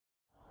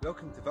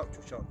Welcome to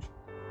Virtual Church.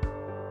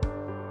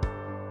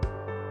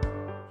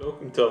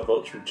 Welcome to our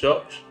virtual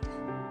church.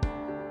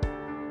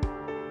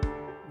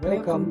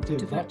 Welcome to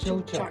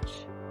Virtual Church.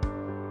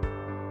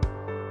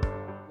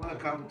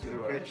 Welcome to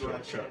Virtual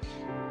Church.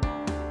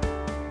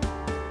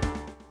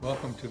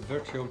 Welcome to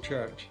Virtual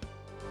Church.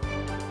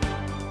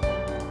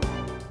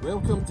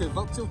 Welcome to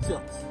Virtual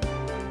Church.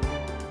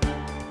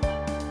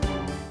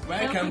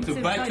 Welcome to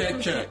Virtual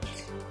Church.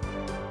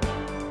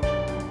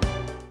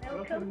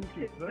 Welcome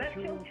to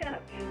Virtual Church.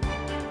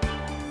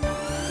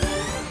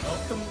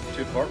 Welcome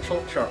to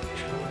virtual church.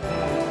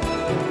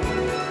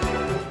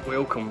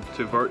 Welcome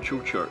to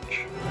Virtual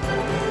Church.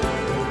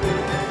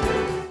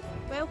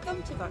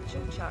 Welcome to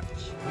Virtual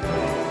Church.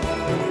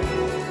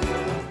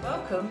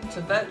 Welcome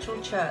to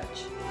Virtual Church.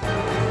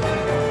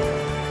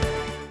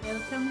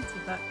 Welcome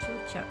to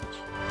Virtual Church.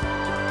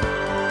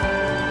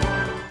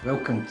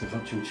 Welcome to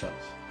Virtual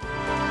Church.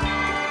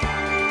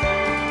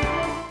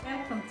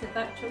 Welcome to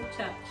Virtual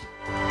Church.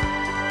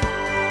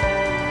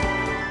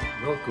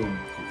 Welcome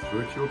to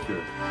Virtual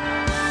Church.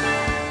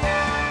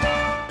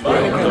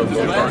 Welcome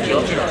to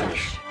virtual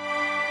church.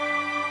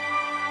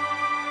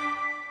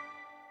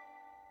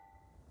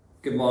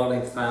 Good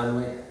morning,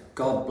 family.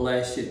 God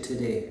bless you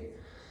today.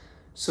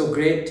 So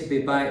great to be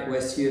back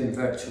with you in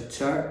Virtual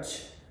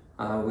Church.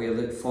 We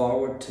look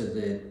forward to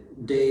the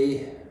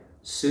day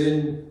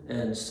soon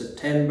in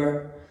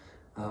September.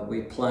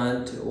 We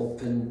plan to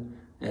open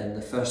in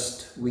the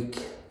first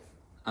week,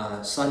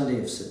 Sunday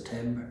of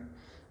September,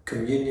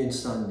 Communion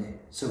Sunday.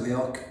 So we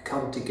all could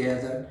come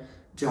together,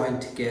 join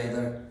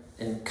together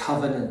in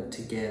covenant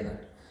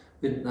together.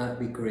 Wouldn't that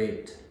be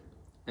great?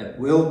 It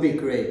will be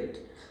great.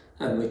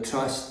 And we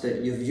trust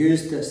that you've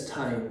used this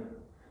time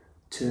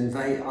to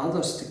invite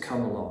others to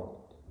come along.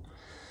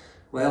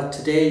 Well,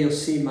 today you'll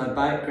see my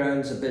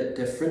background's a bit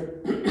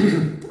different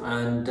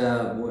and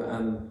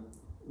I'm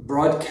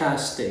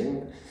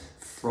broadcasting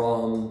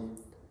from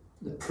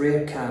the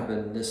prayer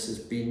cabin. This has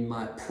been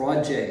my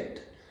project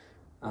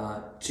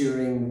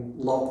during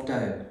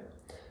lockdown.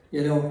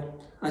 You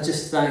know, I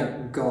just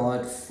thank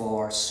God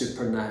for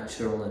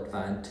supernatural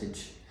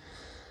advantage.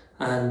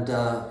 And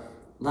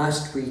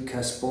last week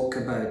I spoke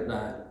about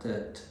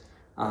that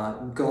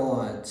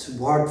God's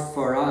word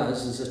for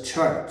us as a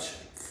church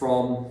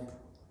from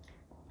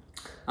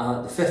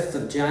the 5th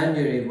of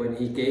January when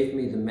he gave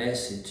me the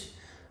message,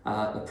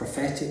 the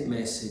prophetic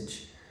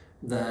message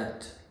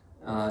that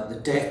the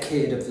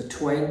decade of the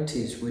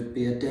 20s would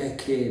be a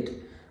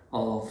decade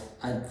of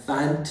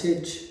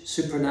advantage,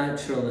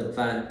 supernatural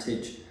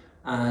advantage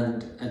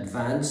and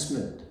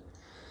advancement.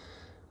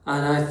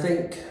 And I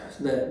think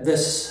that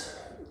this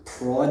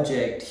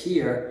project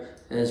here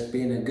has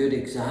been a good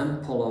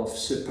example of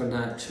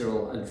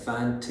supernatural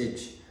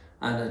advantage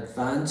and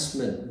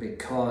advancement,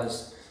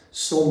 because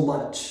so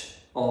much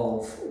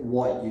of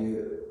what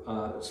you,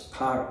 as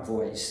part of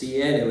what you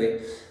see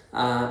anyway,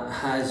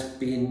 has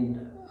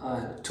been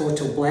a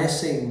total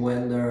blessing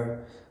when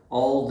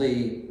all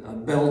the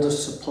builder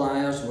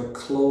suppliers were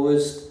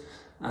closed.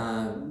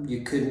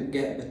 You couldn't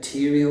get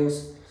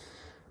materials.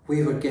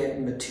 We were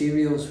getting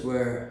materials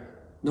where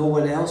no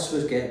one else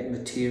was getting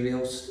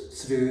materials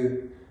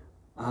through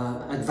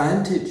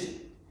advantage,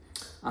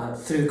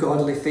 through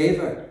godly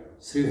favour,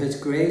 through his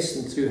grace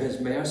and through his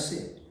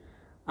mercy.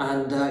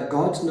 And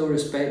God's no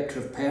respecter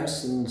of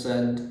persons,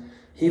 and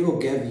he will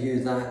give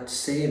you that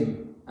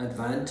same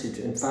advantage.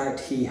 In fact,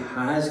 he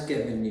has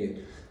given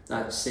you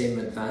that same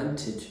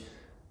advantage,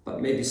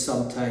 but maybe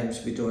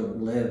sometimes we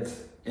don't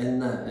live in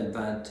that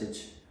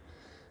advantage.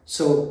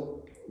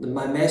 So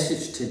my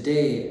message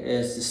today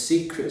is the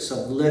secrets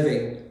of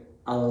living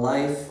a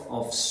life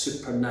of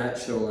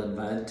supernatural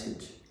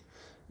advantage.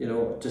 You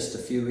know, just a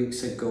few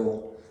weeks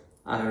ago,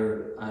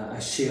 I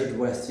shared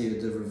with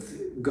you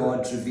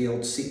God's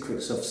revealed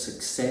secrets of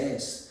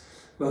success.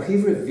 Well, he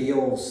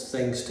reveals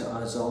things to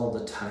us all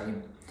the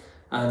time.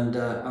 And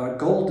our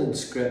golden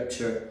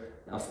scripture,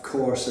 of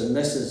course, and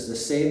this is the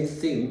same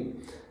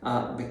theme,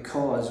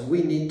 because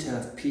we need to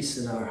have peace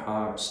in our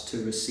hearts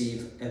to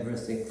receive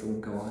everything from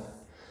God.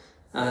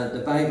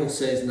 The Bible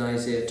says in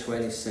Isaiah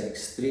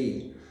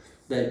 26:3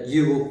 that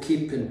you will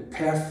keep in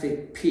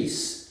perfect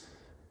peace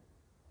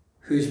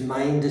whose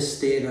mind is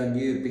stayed on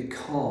you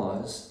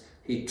because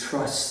he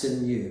trusts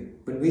in you.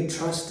 When we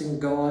trust in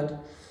God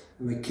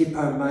and we keep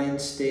our mind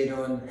stayed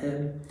on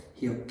him,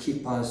 he'll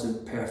keep us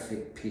in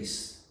perfect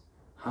peace.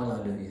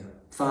 Hallelujah.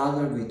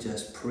 Father, we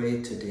just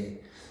pray today.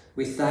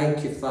 We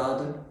thank you,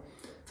 Father,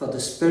 for the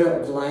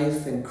spirit of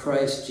life in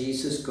Christ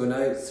Jesus going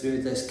out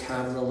through this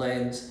camera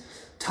lens,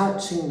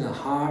 touching the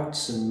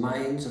hearts and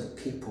minds of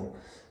people.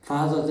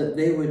 Father, that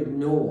they would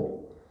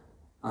know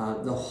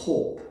the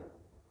hope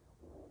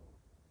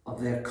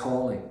of their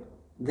calling.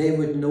 They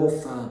would know,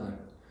 Father,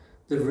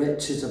 the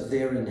riches of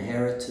their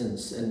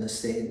inheritance in the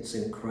saints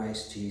in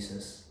Christ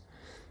Jesus.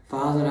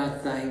 Father, I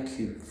thank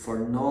you for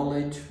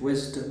knowledge,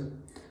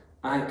 wisdom,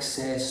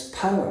 access,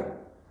 power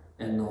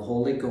in the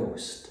Holy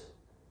Ghost.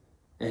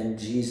 In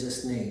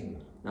Jesus'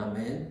 name,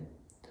 amen.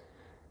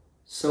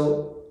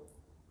 So,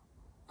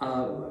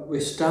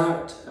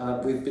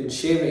 We've been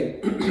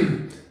sharing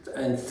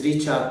in 3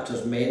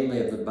 chapters mainly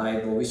of the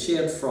Bible. We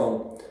shared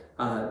from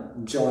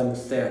John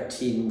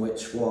 13,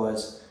 which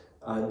was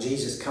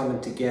Jesus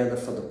coming together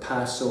for the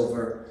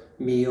Passover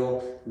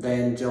meal.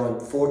 Then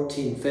John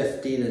 14,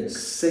 15 and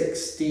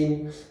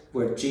 16,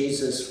 where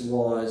Jesus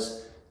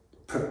was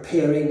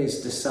preparing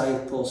his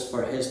disciples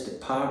for his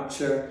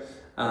departure.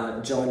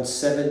 John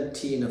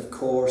 17, of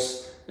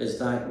course, is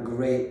that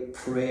great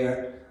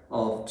prayer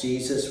of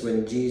Jesus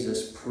when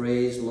Jesus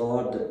prays,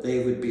 Lord, that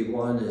they would be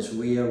one as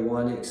we are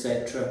one,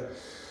 etc.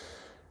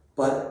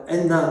 But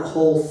in that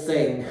whole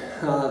thing,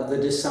 the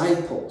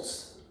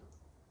disciples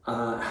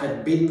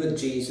had been with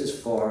Jesus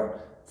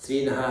for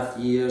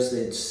 3.5 years.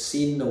 They'd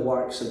seen the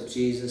works of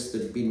Jesus.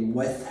 They'd been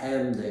with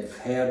him. They've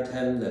heard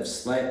him. They've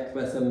slept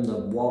with him.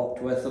 They've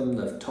walked with him.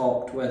 They've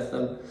talked with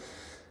him.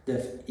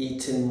 They've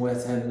eaten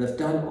with him. They've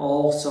done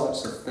all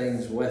sorts of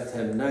things with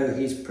him. Now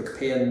he's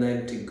preparing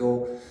them to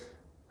go.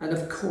 And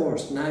of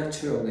course,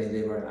 naturally,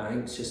 they were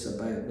anxious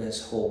about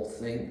this whole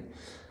thing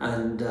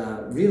and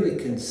really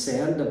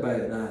concerned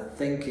about that,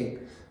 thinking,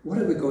 what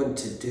are we going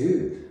to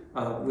do?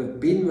 We've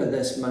been with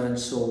this man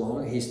so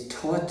long, he's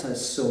taught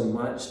us so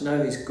much,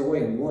 now he's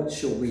going, what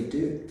shall we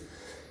do?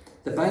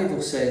 The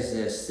Bible says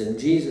this, and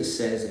Jesus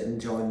says it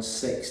in John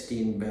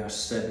 16 verse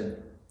 7.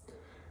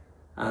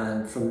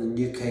 And from the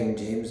New King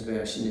James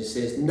Version it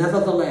says,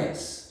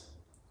 nevertheless,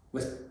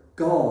 with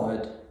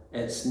God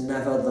it's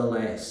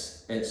nevertheless,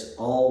 it's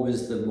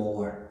always the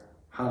more.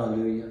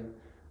 Hallelujah.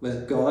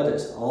 With God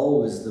it's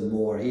always the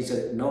more. He's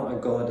not a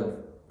God of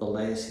the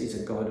less, he's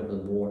a God of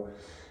the more.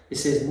 He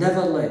says,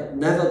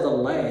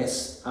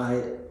 nevertheless,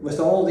 with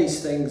all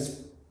these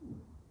things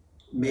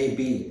may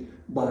be,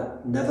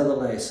 but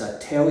nevertheless, I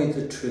tell you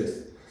the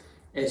truth,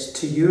 it's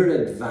to your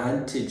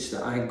advantage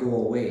that I go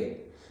away.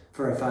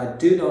 For if I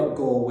do not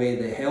go away,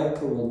 the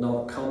Helper will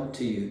not come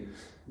to you.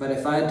 But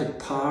if I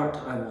depart,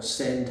 I will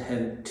send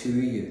him to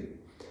you.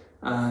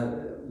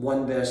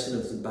 One version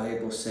of the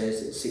Bible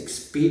says it's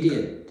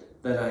expedient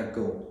that I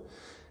go.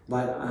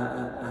 But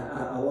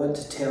I want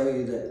to tell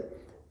you that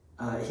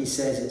he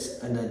says it's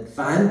an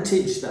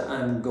advantage that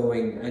I'm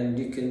going, and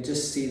you can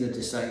just see the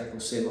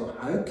disciples say, well,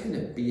 how can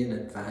it be an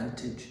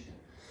advantage?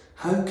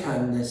 How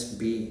can this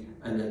be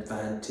an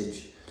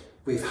advantage?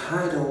 We've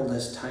had all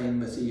this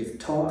time with you, you've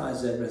taught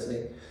us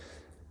everything.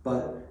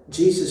 But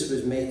Jesus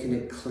was making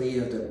it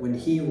clear that when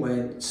he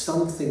went,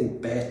 something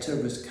better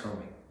was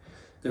coming.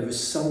 There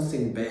was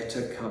something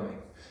better coming.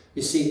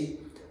 You see,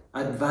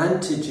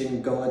 advantage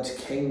in God's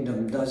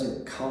kingdom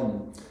doesn't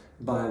come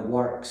by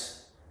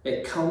works.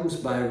 It comes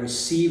by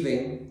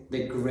receiving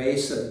the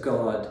grace of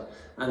God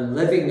and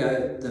living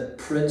out the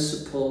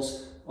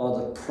principles or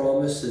the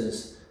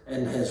promises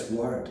in his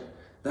word.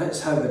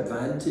 That's how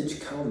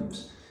advantage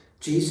comes.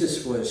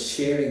 Jesus was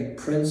sharing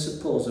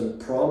principles and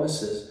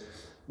promises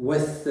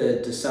with the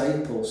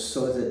disciples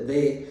so that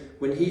they,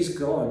 when he's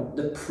gone,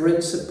 the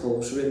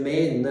principles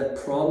remain, the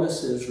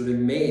promises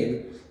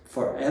remain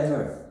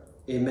forever.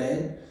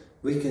 Amen.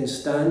 We can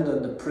stand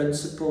on the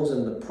principles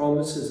and the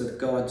promises of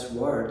God's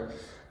word,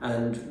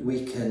 and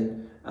we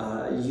can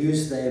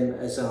use them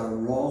as our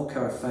rock,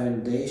 our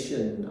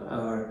foundation,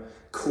 our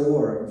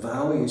core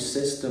value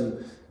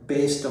system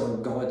based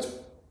on God's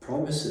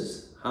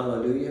promises.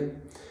 Hallelujah.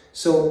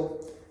 So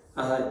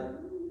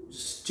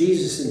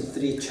Jesus in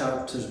 3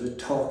 chapters was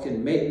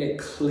talking, making it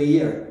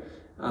clear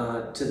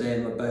to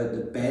them about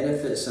the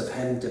benefits of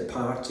him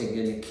departing,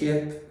 and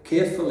he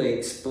carefully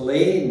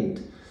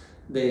explained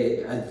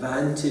the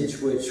advantage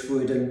which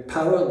would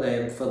empower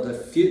them for the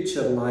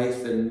future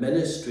life and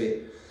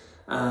ministry.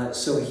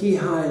 So he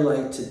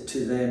highlighted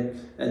to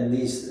them in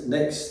these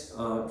next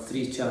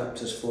 3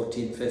 chapters,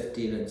 14,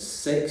 15 and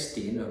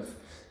 16 of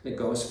the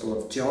Gospel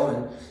of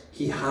John,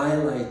 he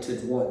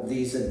highlighted what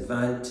these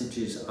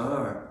advantages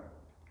are.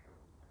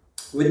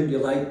 Wouldn't you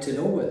like to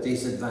know what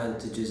these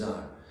advantages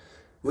are?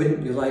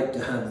 Wouldn't you like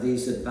to have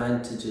these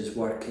advantages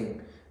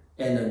working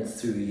in and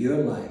through your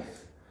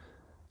life?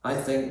 I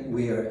think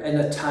we are in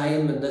a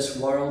time in this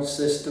world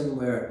system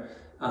where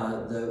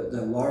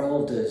the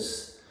world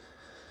is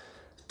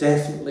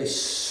definitely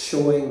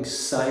showing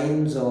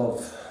signs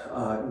of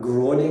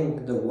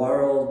groaning. The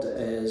world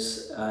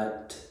is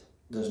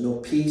there's no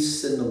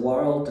peace in the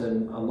world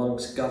and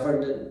amongst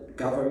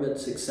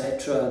governments,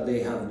 etc. They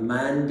have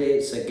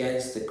mandates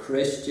against the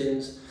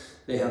Christians.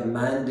 They have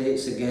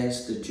mandates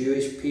against the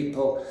Jewish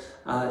people.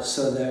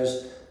 So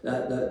there's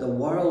the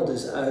world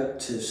is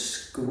out to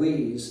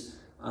squeeze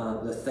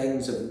the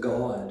things of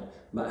God.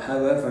 But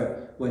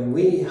however, when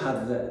we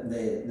have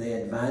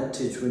the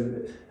advantage,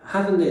 when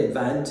having the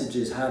advantage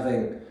is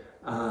having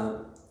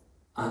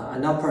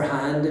an upper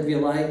hand, if you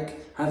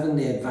like, having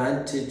the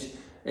advantage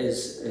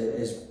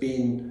is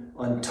being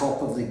on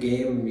top of the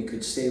game. You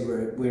could say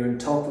we're on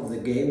top of the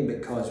game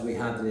because we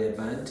have the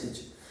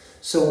advantage.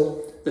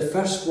 So the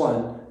first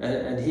one,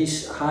 and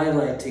he's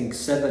highlighting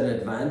 7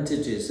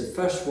 advantages. The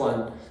first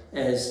one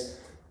is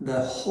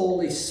the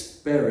Holy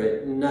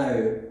Spirit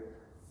now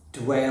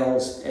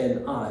dwells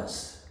in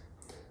us.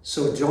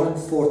 So John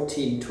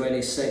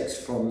 14:26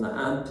 from the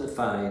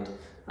Amplified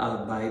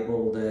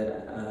Bible,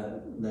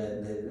 the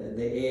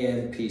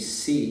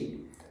AMPC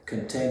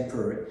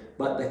Contemporary.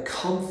 But the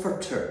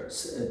Comforter,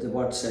 the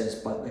word says,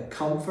 but the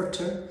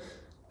Comforter,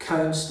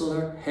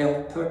 Counselor,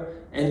 Helper,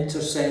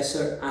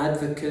 Intercessor,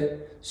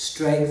 Advocate,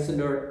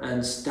 Strengthener,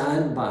 and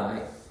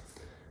Standby.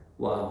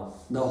 Wow.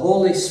 The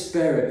Holy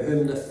Spirit,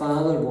 whom the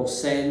Father will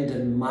send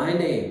in my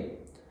name,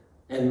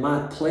 in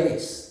my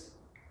place,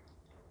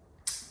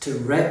 to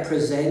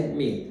represent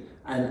me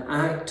and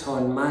act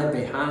on my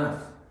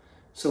behalf.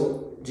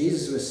 So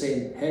Jesus was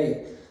saying,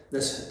 hey,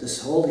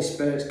 this Holy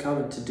Spirit's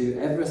coming to do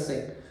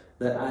everything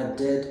that I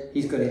did.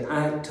 He's going to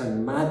act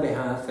on my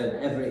behalf in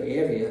every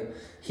area.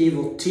 He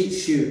will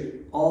teach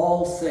you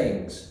all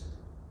things.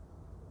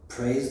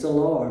 Praise the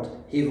Lord.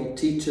 He will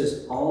teach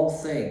us all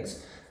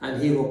things,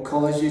 and He will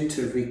cause you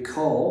to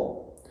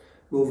recall,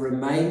 will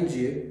remind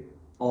you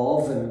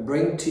of and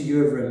bring to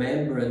your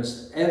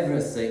remembrance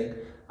everything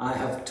I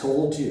have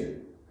told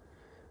you.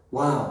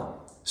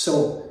 Wow.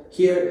 So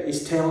here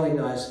He's telling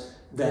us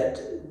that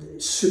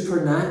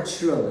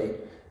supernaturally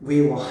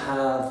we will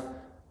have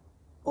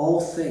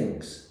all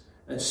things,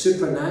 and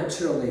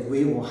supernaturally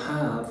we will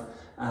have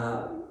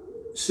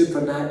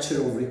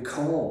supernatural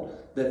recall,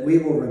 that we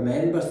will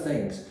remember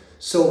things.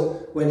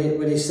 So when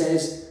he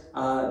says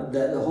that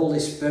the Holy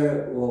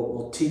Spirit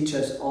will teach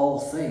us all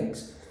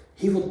things,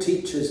 He will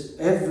teach us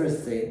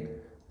everything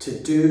to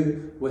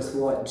do with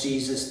what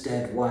Jesus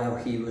did while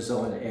He was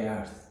on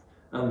earth.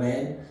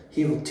 Amen.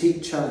 He will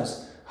teach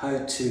us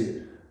how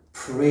to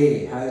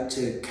pray, how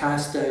to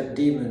cast out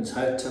demons,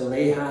 how to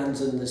lay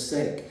hands on the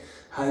sick,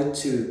 how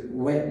to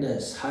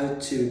witness, how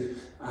to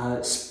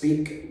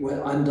speak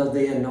under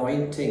the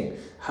anointing,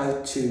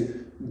 how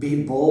to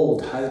be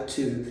bold, how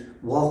to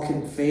walk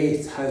in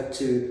faith, how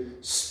to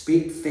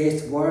speak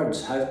faith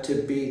words, how to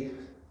be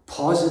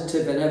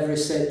positive in every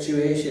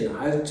situation,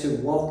 how to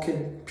walk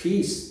in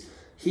peace.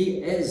 He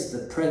is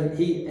the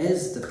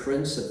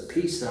Prince of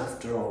Peace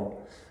after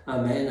all.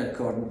 Amen,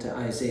 according to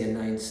Isaiah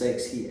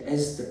 9:6. He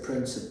is the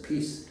Prince of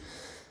Peace.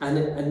 And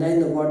then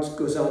the word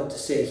goes on to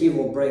say, He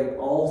will bring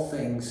all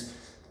things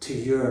to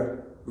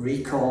your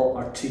recall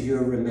or to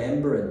your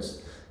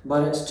remembrance.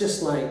 But it's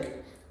just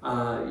like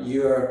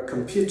your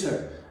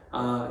computer.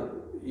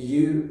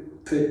 You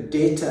put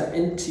data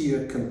into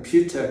your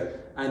computer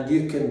and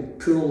you can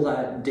pull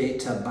that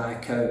data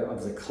back out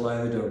of the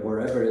cloud or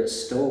wherever it's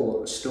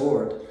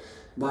stored.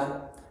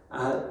 But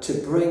to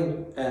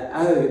bring it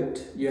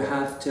out, you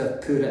have to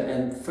put it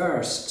in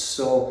first.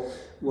 So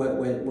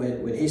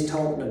when He's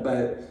talking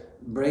about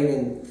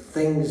bringing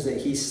things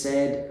that He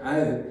said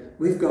out,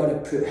 we've got to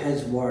put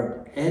His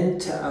word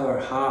into our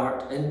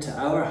heart, into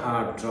our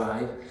hard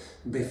drive,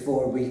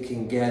 before we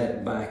can get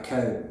it back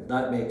out.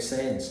 That makes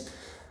sense.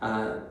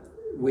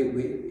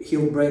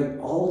 He'll bring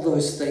all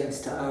those things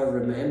to our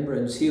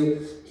remembrance.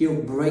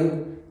 He'll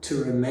bring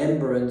to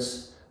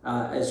remembrance,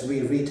 as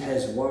we read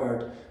His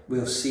word,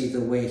 we'll see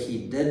the way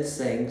He did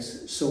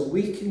things, so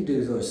we can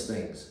do those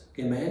things.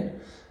 Amen.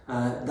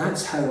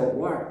 That's how it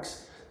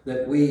works.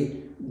 That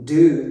we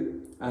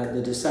do.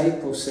 The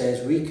disciple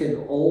says we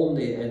can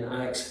only, in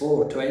Acts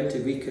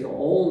 4:20, we can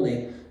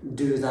only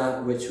do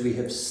that which we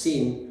have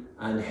seen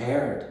and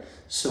heard.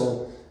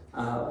 So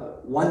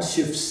once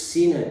you've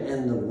seen it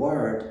in the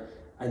Word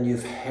and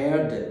you've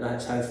heard it,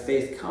 that's how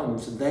faith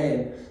comes.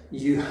 Then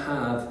you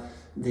have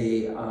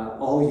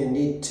all you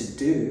need to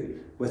do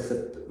with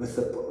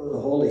the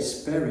Holy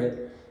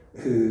Spirit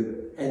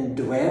who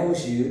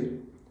indwells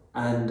you,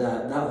 and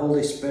that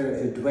Holy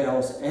Spirit who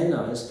dwells in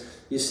us.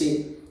 You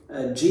see,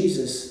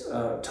 Jesus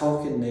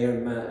talking there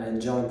in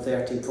John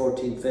 13,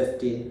 14,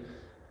 15,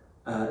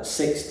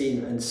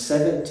 16 and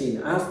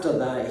 17. After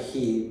that,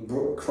 He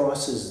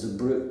crosses the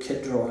brook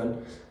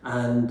Kidron,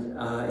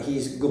 and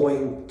He's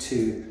going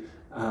to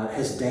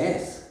His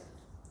death,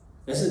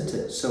 isn't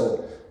it?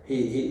 So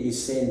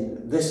he's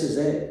saying, this is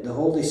it. The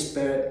Holy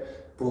Spirit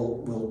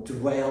will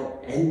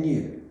dwell in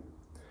you.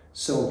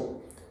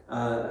 So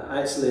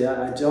actually,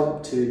 I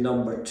jumped to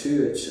number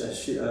 2.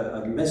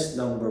 I missed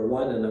number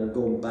 1, and I'm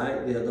going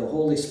back there. The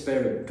Holy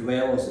Spirit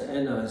dwells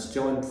in us,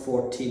 John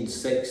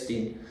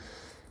 14:16.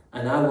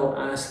 And I will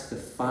ask the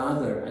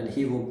Father, and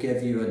He will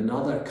give you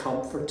another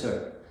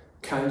Comforter,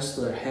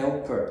 Counselor,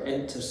 Helper,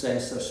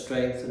 Intercessor,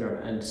 Strengthener,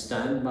 and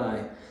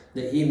Standby,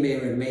 that He may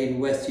remain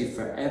with you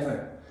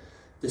forever.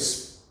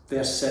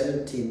 Verse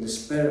 17, the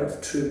Spirit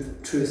of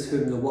truth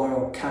whom the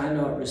world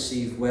cannot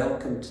receive,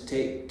 welcome to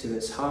take to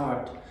its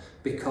heart,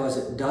 because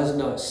it does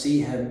not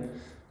see Him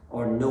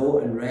or know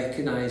and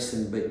recognize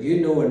Him, but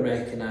you know and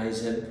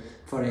recognize Him,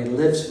 for He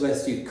lives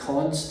with you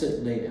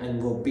constantly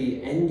and will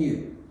be in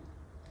you.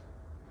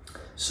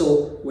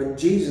 So when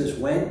Jesus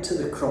went to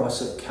the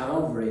cross of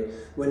Calvary,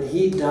 when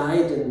He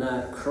died in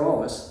that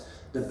cross,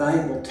 the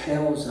Bible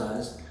tells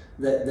us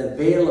that the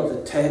veil of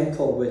the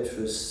temple, which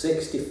was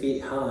 60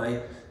 feet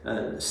high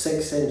and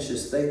 6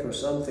 inches thick or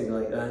something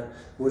like that,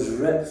 was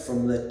ripped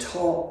from the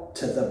top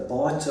to the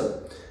bottom.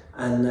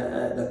 And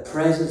the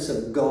presence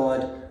of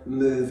God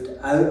moved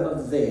out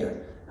of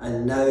there,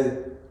 and now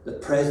the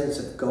presence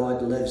of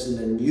God lives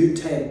in a new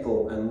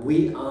temple, and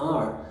we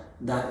are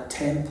that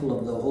temple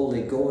of the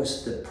Holy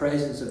Ghost. The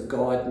presence of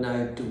God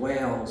now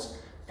dwells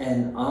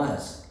in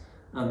us.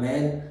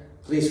 Amen.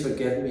 Please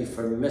forgive me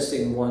for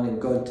missing one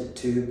and going to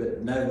 2,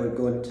 but now we're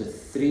going to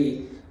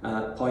 3,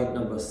 point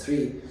number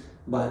 3.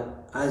 But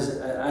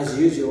as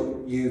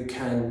usual, you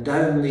can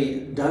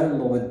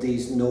download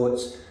these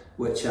notes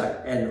which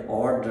are in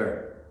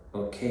order,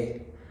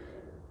 okay?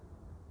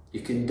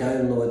 You can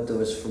download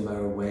those from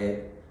our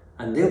web,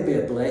 and they'll be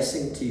a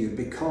blessing to you,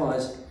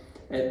 because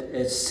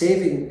it's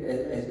saving.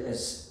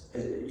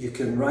 You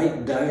can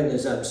write down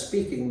as I'm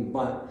speaking,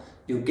 but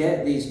you'll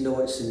get these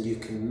notes and you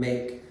can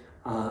make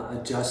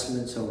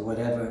adjustments or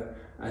whatever,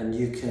 and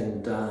you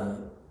can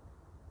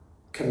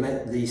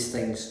commit these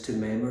things to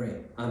memory.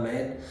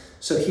 Amen.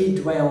 So he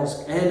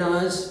dwells in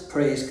us,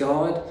 praise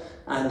God,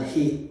 and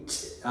he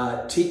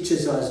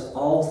teaches us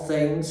all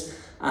things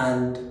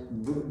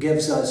and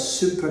gives us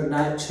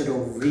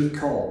supernatural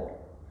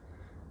recall.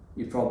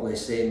 You probably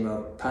say,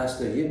 well,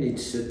 Pastor, you need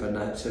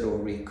supernatural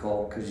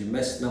recall because you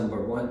missed number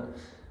 1.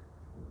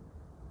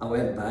 I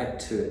went back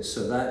to it,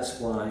 so that's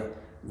why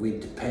we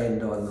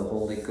depend on the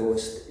Holy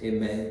Ghost.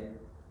 Amen.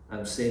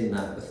 I'm saying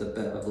that with a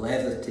bit of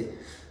levity,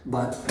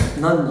 but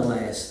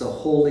nonetheless, the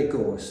Holy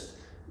Ghost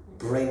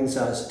brings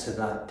us to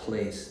that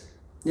place.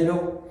 You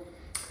know,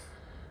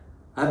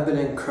 I've been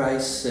in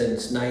Christ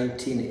since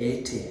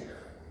 1980,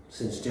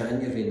 since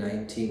January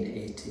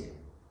 1980,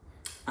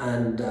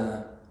 and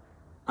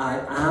I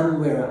am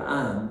where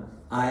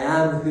I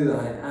am who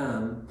I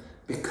am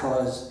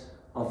because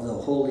of the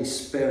Holy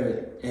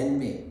Spirit in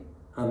me.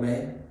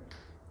 Amen.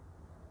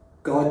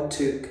 God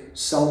took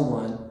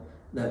someone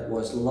that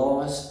was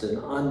lost and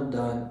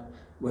undone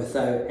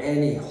without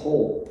any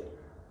hope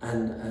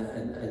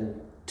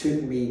and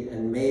took me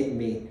and made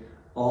me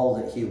all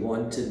that he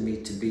wanted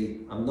me to be.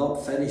 I'm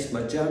not finished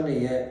my journey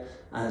yet,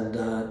 and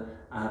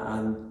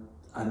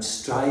I'm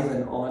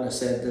striving on. I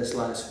said this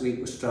last week,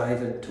 we're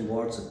striving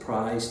towards a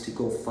prize to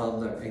go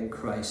further in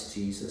Christ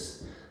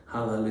Jesus.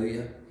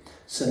 Hallelujah.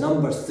 So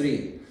number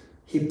 3,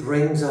 he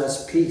brings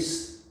us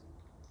peace.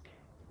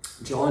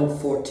 John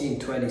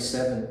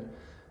 14:27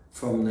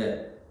 from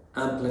the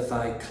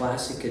Amplified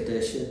Classic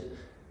Edition,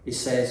 he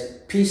says,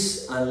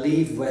 "Peace I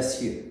leave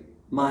with you,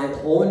 my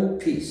own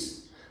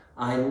peace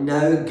I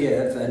now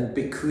give and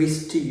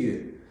bequeath to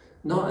you,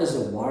 not as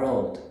the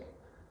world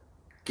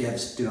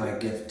gives do I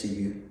give to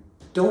you.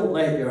 Don't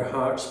let your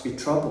hearts be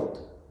troubled,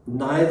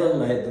 neither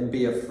let them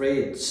be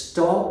afraid.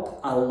 Stop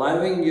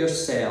allowing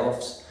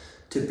yourselves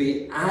to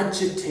be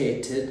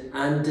agitated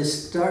and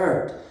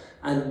disturbed,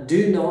 and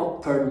do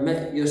not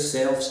permit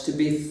yourselves to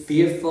be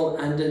fearful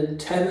and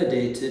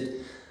intimidated,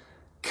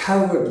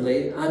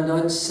 cowardly and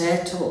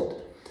unsettled."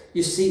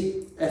 You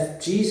see, if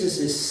Jesus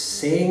is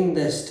saying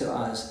this to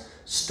us,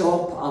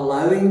 stop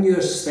allowing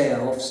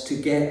yourselves to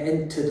get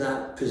into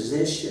that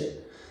position.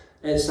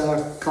 It's our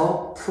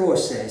thought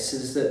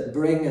processes that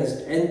bring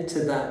us into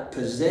that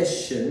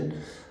position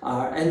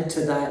or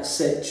into that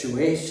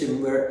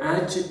situation where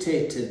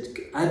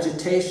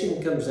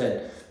agitation comes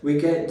in. We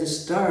get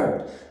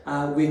disturbed.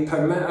 We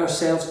permit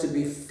ourselves to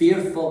be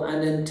fearful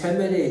and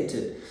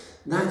intimidated.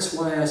 That's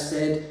why I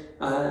said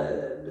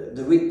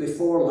the week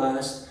before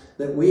last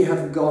that we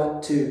have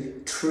got to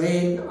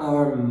train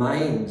our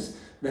minds,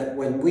 that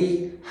when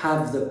we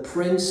have the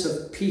Prince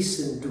of Peace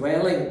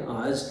indwelling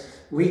us,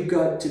 we've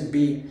got to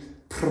be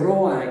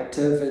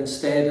proactive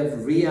instead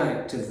of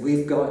reactive.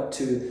 We've got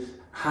to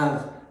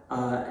have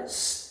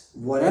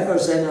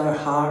whatever's in our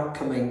heart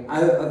coming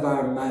out of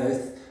our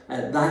mouth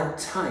at that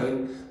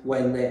time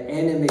when the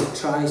enemy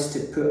tries to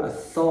put a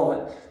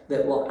thought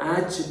that will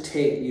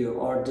agitate you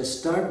or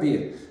disturb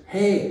you.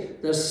 Hey,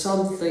 there's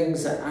some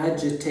things that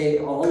agitate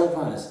all of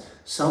us.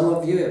 Some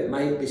of you, it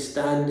might be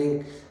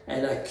standing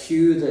in a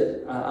queue,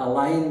 that a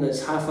line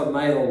that's half a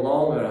mile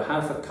long or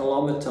half a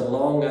kilometre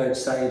long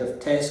outside of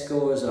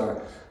Tesco's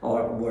or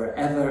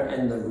wherever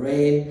in the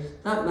rain.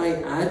 That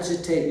might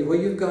agitate you. Well,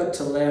 you've got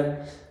to learn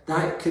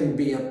that can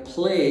be a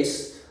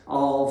place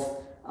of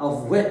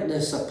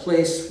witness, a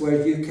place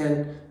where you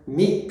can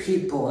meet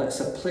people. It's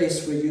a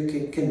place where you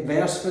can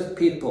converse with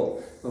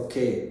people.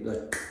 Okay,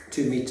 they're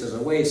 2 meters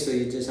away, so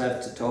you just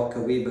have to talk a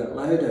wee bit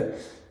louder.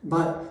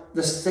 But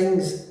there's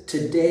things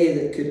today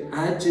that could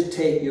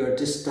agitate you or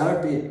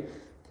disturb you.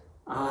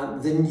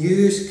 The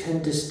news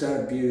can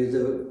disturb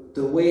you.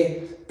 The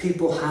way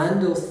people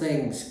handle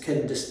things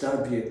can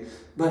disturb you.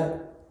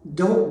 But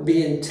don't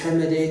be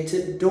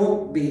intimidated.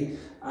 Don't be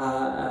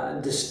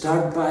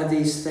disturbed by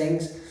these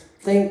things.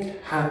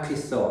 Think happy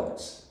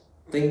thoughts.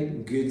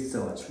 Think good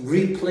thoughts.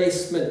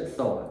 Replacement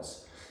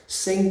thoughts.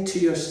 Sing to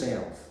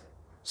yourself.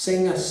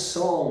 Sing a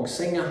song.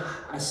 Sing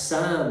a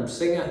psalm.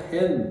 Sing a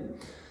hymn.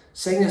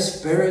 Sing a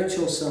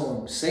spiritual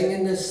song. Sing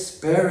in the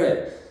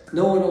Spirit.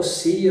 No one will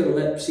see your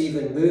lips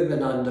even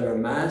moving under a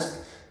mask,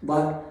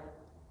 but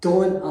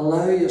don't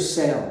allow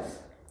yourself.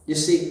 You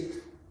see,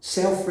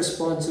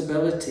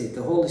 self-responsibility.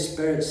 The Holy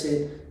Spirit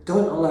said,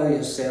 don't allow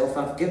yourself.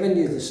 I've given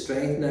you the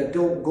strength. Now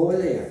don't go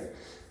there.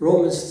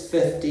 Romans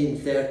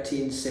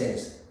 15:13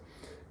 says,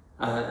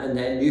 and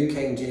the New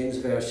King James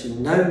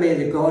Version. Now may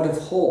the God of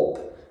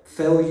hope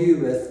fill you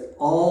with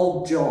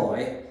all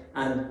joy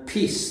and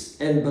peace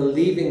in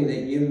believing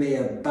that you may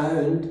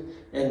abound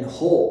in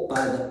hope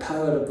by the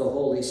power of the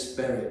Holy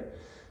Spirit.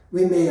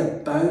 We may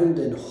abound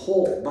in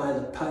hope by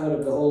the power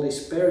of the Holy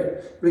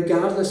Spirit.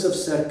 Regardless of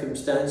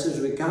circumstances,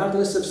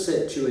 regardless of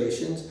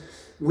situations,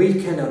 we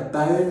can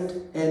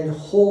abound in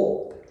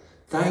hope.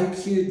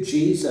 Thank you,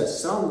 Jesus.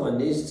 Someone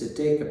needs to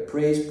take a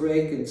praise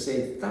break and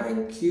say,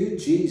 thank you,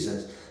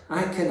 Jesus.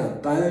 I can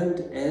abound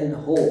in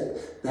hope.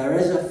 There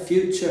is a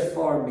future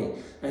for me.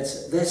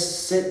 It's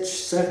this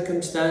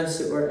circumstance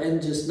that we're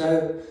in just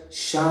now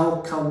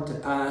shall come to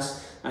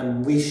pass,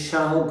 and we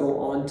shall go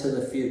on to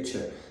the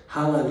future.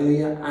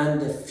 Hallelujah.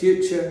 And the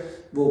future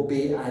will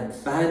be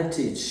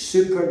advantage,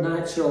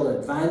 supernatural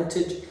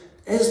advantage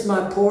is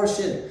my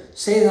portion.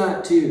 Say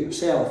that to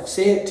yourself.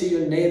 Say it to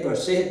your neighbour.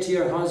 Say it to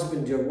your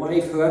husband, your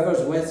wife,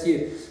 whoever's with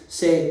you.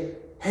 Say,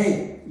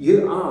 hey,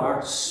 you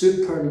are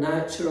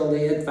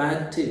supernaturally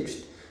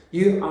advantaged.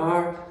 You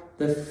have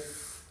the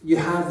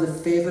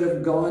favour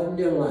of God in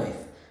your life.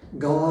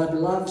 God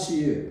loves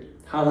you.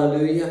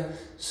 Hallelujah.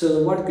 So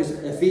the word goes,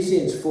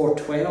 Ephesians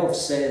 4:12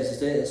 says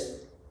this.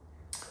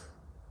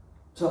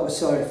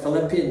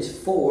 Philippians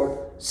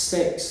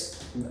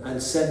 4:6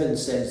 and 7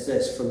 says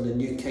this from the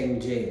New King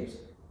James.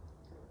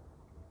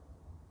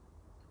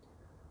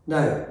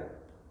 Now,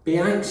 be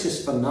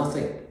anxious for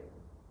nothing,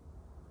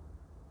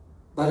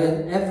 but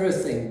in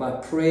everything by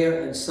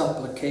prayer and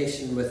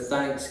supplication with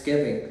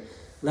thanksgiving,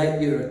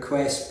 let your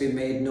requests be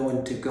made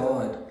known to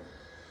God.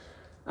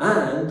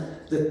 And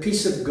the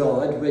peace of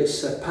God, which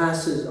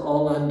surpasses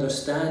all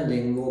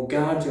understanding, will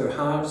guard your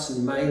hearts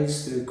and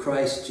minds through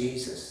Christ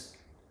Jesus.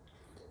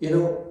 You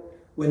know,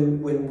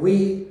 when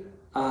we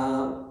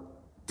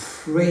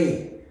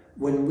pray,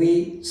 when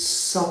we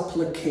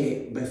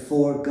supplicate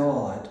before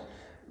God,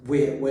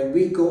 when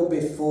we go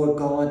before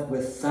God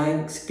with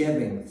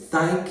thanksgiving,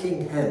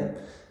 thanking Him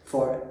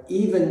for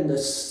even the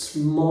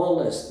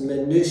smallest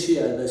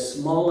minutiae, the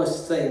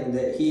smallest thing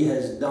that He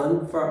has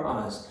done for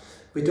us,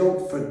 we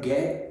don't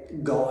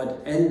forget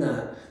God in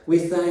that. We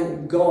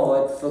thank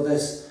God for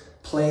this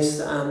place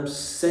that I'm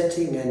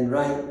sitting in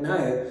right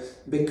now,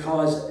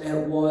 because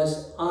it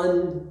was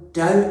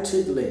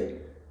undoubtedly,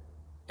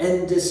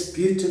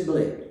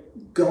 indisputably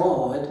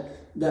God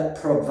that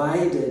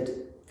provided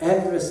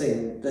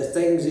everything, the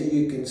things that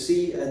you can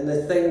see and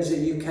the things that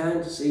you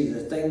can't see, the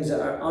things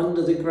that are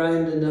under the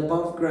ground and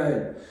above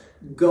ground.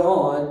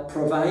 God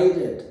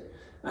provided,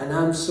 and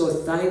I'm so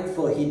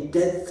thankful He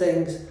did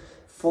things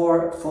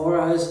for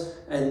us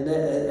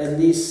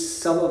in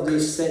some of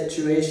these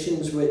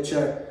situations which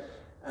are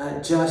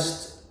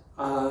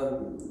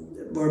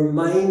were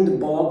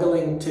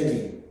mind-boggling to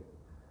me.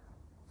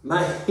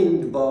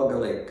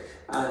 Mind-boggling.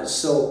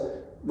 So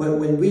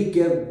when we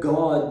give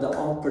God the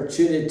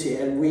opportunity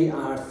and we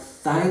are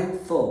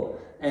thankful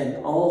in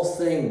all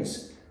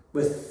things,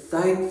 with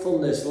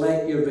thankfulness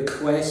let your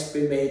requests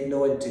be made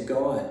known to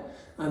God.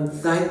 I'm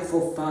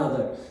thankful,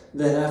 Father,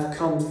 that I've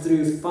come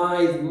through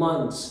 5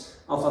 months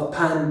of a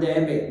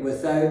pandemic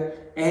without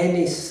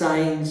any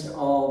signs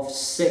of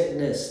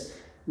sickness,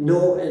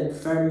 no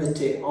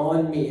infirmity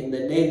on me. In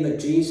the name of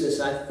Jesus,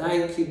 I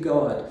thank you,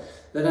 God,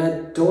 that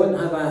I don't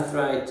have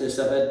arthritis,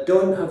 that I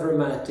don't have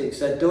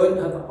rheumatics, I don't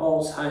have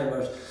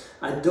Alzheimer's,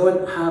 I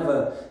don't have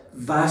a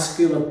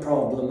vascular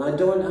problem, I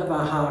don't have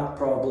a heart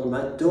problem,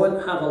 I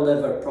don't have a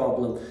liver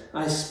problem.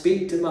 I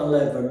speak to my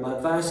liver, my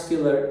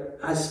vascular,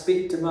 I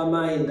speak to my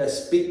mind, I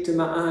speak to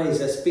my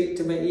eyes, I speak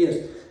to my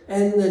ears.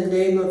 In the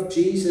name of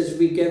Jesus,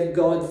 we give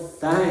God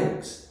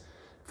thanks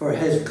for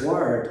His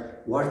word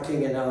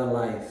working in our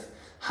life.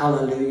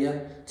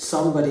 Hallelujah.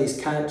 Somebody's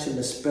catching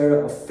the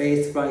spirit of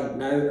faith right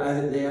now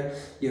out there.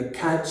 You're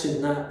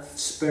catching that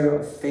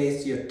spirit of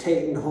faith. You're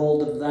taking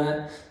hold of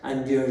that,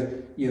 and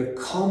your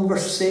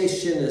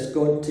conversation is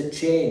going to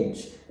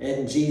change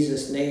in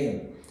Jesus'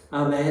 name.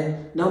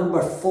 Amen.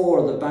 Number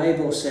 4, the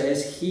Bible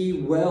says, He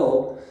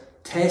will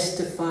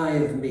testify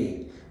of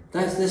me.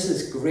 This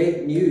is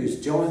great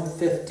news. John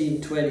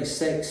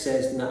 15:26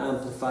 says in the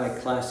Amplified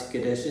Classic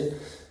Edition,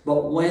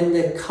 but when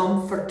the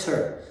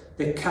Comforter,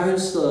 the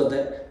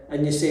Counselor,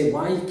 and you say,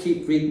 why you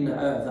keep reading it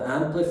out of the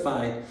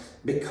Amplified?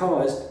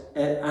 Because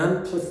it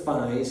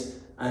amplifies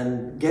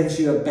and gives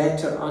you a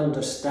better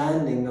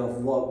understanding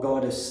of what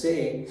God is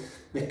saying.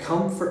 The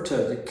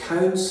Comforter, the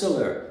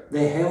Counselor,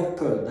 the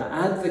Helper, the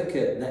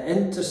Advocate, the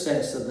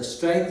Intercessor, the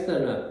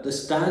Strengthener, the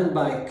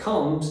Standby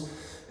comes,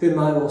 whom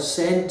I will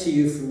send to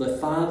you from the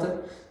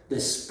Father,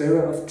 the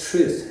Spirit of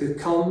truth, who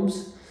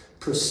comes,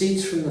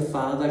 proceeds from the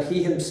Father.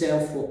 He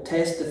Himself will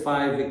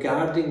testify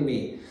regarding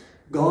me.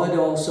 God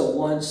also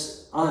wants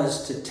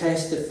us to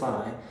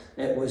testify.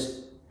 It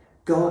was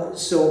God,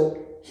 so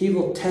He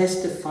will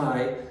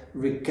testify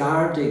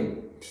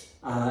regarding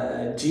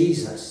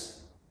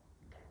Jesus.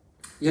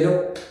 You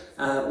know,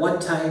 one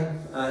time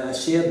I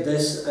shared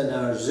this in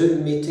our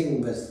Zoom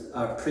meeting with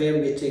our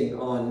prayer meeting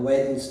on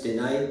Wednesday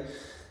night.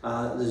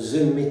 The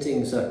Zoom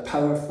meetings are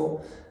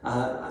powerful.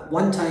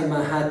 One time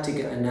I had to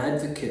get an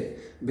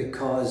advocate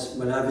because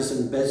when I was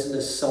in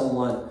business,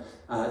 someone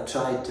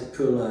tried to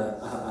pull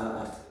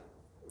a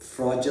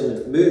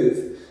fraudulent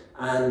move,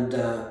 and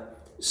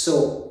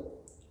so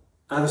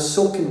I was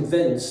so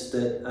convinced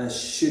that I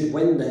should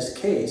win this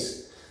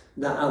case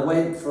that I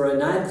went for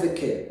an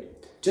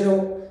advocate. Do you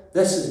know,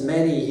 this is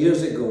many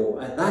years ago.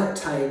 At that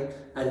time,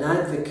 an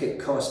advocate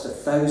cost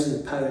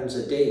 £1,000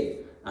 a day.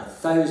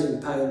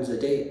 £1,000 a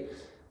day.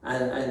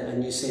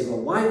 And you say, well,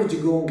 why would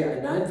you go and get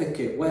an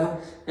advocate?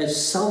 Well, it's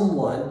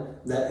someone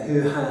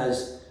who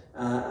has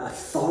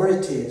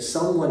authority, it's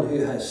someone who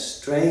has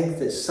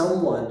strength, it's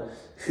someone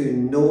who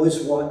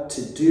knows what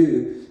to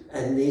do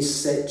in these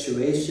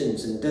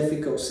situations, in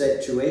difficult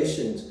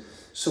situations.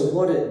 So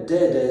what it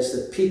did is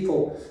the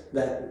people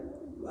that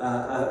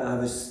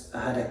I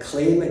had a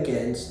claim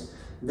against,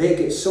 they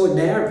get so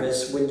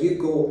nervous when you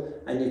go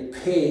and you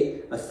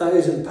pay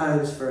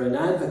 £1,000 for an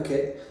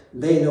advocate.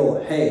 They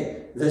know,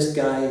 hey, this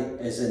guy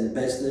is in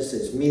business,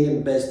 it's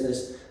meaning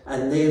business,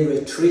 and they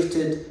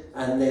retreated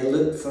and they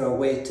looked for a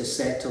way to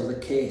settle the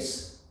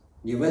case.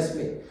 You with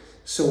me?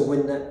 So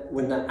when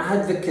the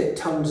advocate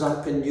turns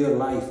up in your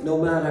life, no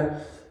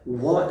matter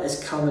what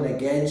is coming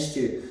against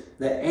you,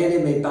 the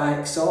enemy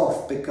backs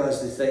off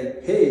because they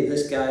think, hey,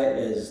 this guy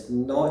is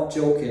not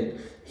joking,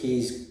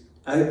 he's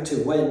out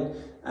to win,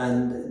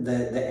 and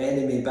the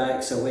enemy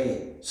backs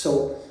away.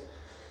 So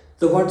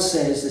the word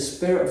says, the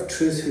Spirit of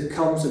truth who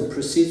comes and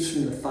proceeds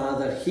from the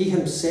Father, he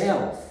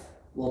himself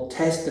will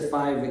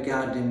testify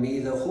regarding me.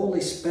 The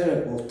Holy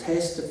Spirit will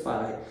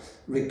testify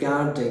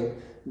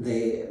regarding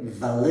the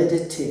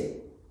validity,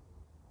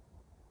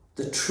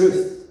 the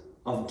truth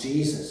of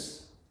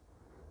Jesus,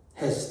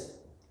 his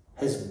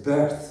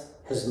birth,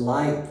 his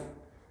life,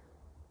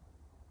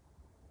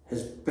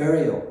 his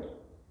burial,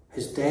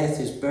 his death,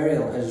 his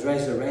burial, his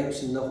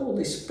resurrection. The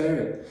Holy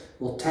Spirit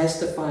will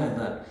testify of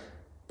that.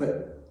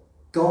 But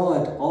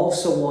God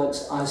also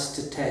wants us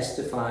to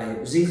testify. It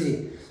was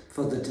easy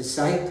for the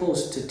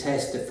disciples to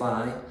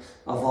testify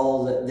of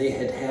all that they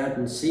had heard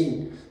and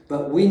seen,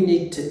 but we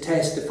need to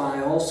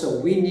testify also.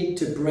 We need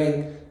to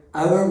bring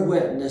our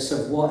witness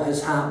of what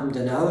has happened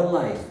in our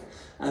life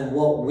and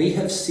what we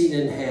have seen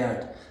and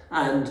heard,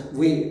 and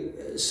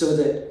so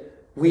that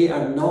we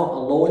are not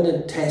alone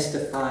in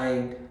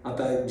testifying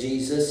about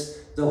Jesus.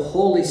 The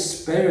Holy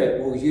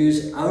Spirit will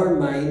use our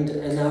mind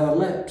and our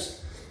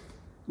lips.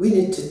 We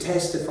need to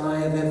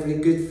testify of every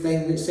good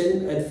thing that's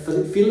in. And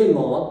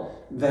Philemon,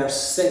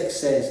 verse 6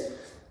 says,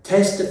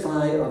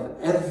 testify of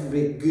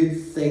every good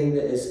thing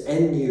that is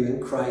in you in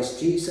Christ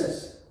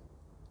Jesus.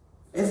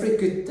 Every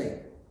good thing.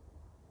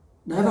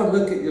 Never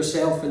look at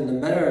yourself in the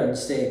mirror and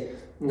say,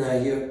 no,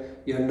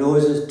 your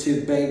nose is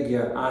too big,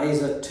 your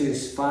eyes are too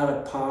far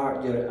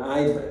apart, your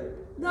eyebrow.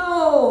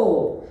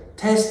 No!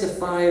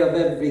 Testify of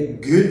every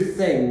good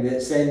thing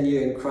that's in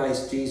you in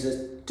Christ Jesus.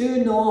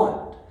 Do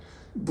not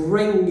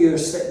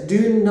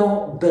do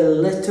not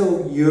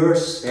belittle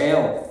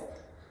yourself.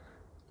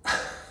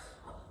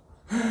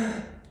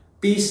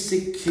 Be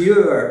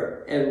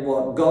secure in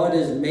what God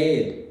has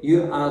made.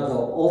 You are the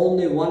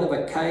only one of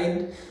a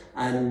kind,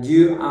 and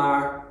you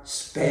are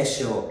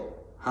special.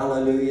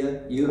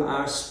 Hallelujah. You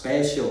are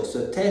special.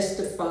 So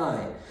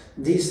testify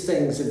these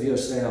things of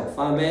yourself.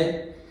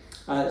 Amen.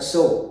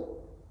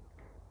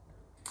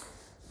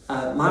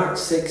 Mark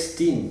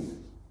 16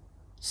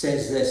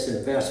 says this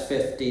in verse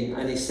 15,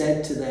 and he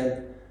said to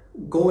them,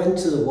 go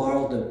into the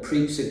world and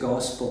preach the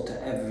gospel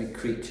to every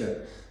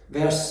creature.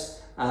 Verse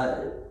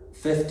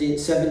 17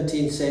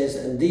 says,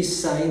 and these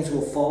signs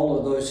will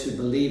follow those who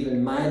believe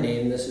in my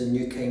name. This is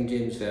New King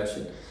James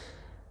Version.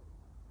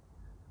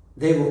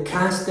 They will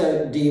cast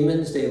out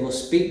demons, they will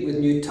speak with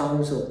new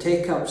tongues, they'll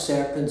take up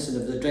serpents,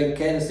 and if they drink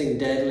anything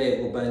deadly,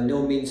 it will by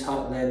no means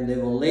hurt them. They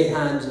will lay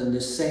hands on the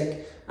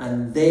sick,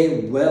 and they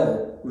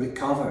will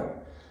recover.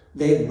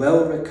 They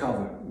will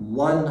recover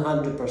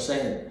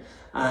 100%.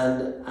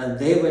 And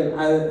they went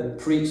out and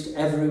preached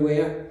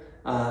everywhere.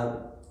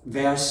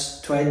 Verse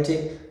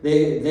 20,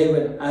 they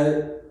went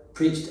out,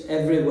 preached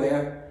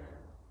everywhere,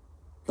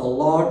 the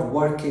Lord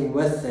working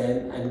with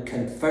them and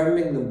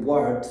confirming the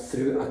word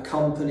through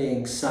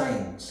accompanying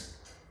signs.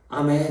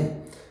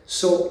 Amen.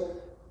 So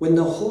when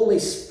the Holy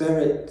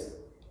Spirit,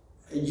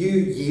 you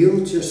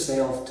yield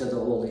yourself to the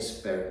Holy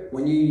Spirit,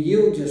 when you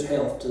yield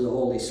yourself to the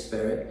Holy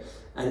Spirit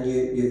and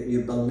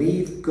you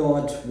believe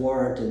God's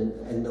word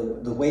in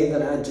the way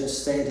that I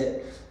just said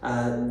it,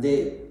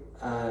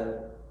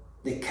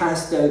 they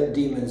cast out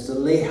demons, they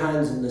lay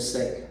hands on the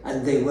sick,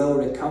 and they will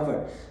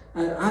recover.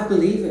 And I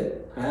believe it.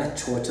 I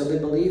totally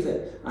believe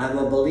it. I'm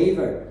a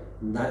believer.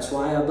 And that's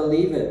why I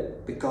believe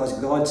it. Because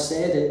God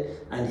said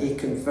it, and he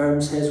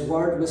confirms his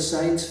word with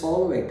signs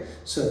following.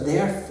 So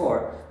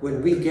therefore,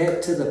 when we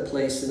get to the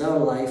place in our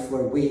life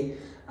where we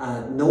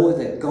know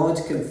that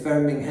God's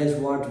confirming his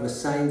word with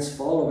signs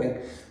following,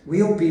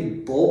 we'll be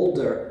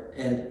bolder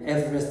in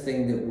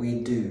everything that we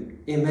do.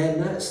 Amen.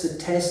 That's the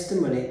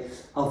testimony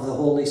of the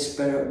Holy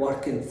Spirit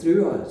working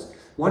through us.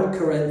 1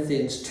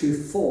 Corinthians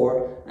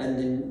 2:4 and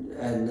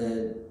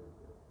the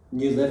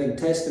New Living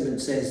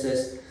Testament says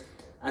this,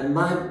 and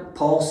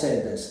Paul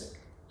said this,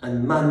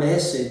 And my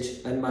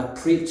message and my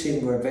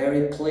preaching were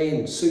very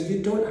plain. So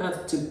you don't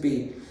have to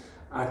be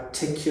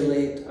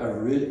articulate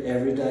or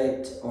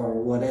erudite or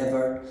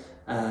whatever,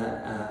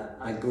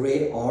 a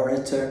great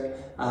orator.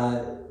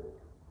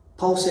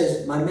 Paul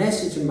says, my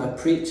message and my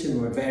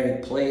preaching were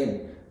very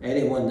plain.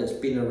 Anyone that's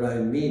been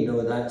around me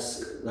know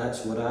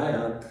that's what I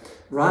am.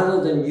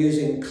 Rather than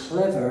using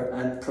clever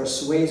and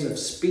persuasive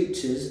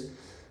speeches,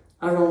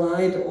 I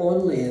relied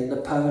only in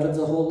the power of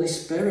the Holy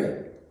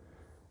Spirit.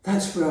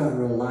 That's where our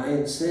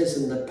reliance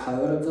is, in the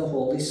power of the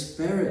Holy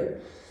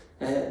Spirit.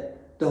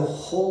 The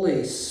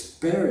Holy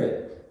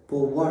Spirit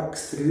will work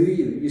through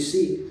you. You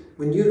see,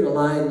 when you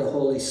rely on the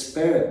Holy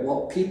Spirit,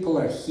 what people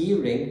are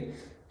hearing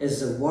is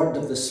the word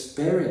of the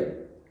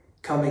Spirit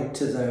coming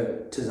to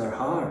their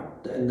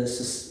heart. And this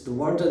is the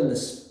word of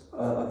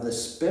the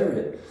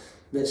Spirit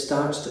that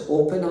starts to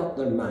open up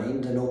their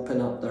mind and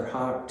open up their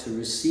heart to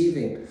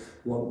receiving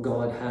what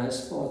God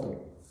has for them.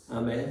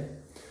 Amen.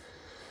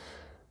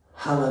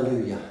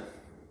 Hallelujah.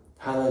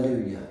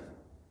 Hallelujah.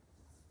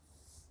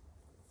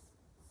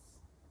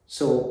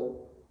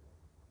 So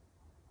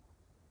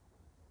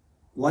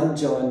 1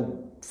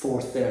 John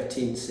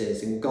 4:13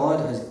 says, and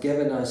God has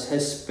given us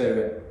his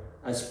Spirit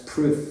as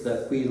proof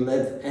that we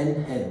live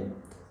in him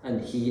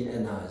and he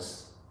in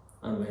us.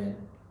 Amen.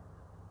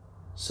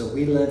 So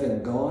we live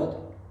in God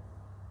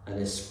and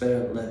his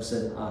Spirit lives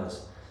in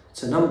us.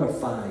 So number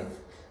 5,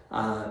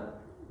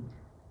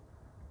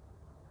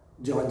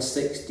 John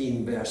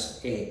 16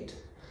 verse 8.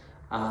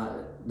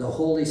 The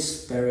Holy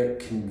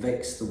Spirit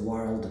convicts the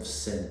world of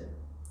sin.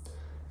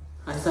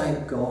 I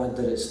thank God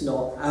that it's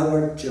not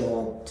our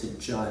job to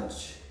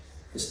judge.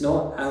 It's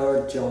not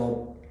our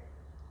job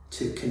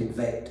to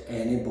convict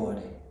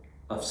anybody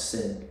of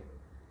sin.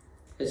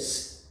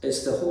 It's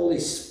the Holy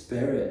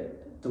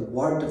Spirit, the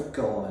Word of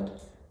God,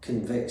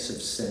 convicts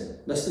of sin.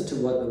 Listen to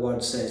what the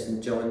Word says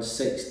in John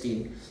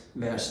 16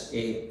 verse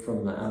 8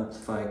 from the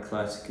Amplified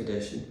Classic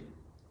Edition.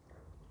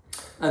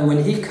 And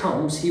when he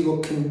comes, he will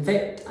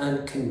convict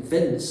and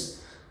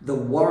convince the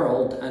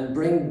world and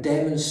bring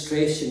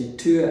demonstration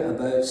to it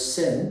about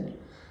sin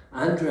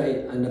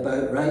and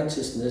about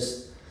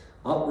righteousness,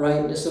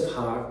 uprightness of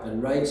heart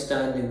and right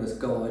standing with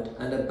God,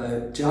 and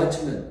about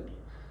judgment.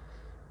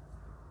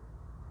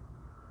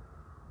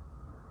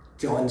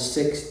 John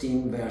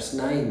 16 verse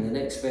 9, the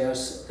next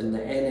verse in the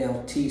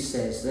NLT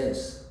says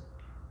this: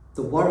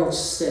 the world's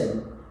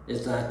sin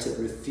is that it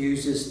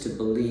refuses to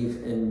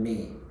believe in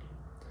me.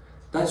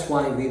 That's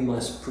why we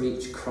must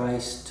preach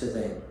Christ to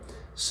them.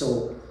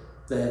 So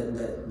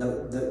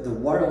the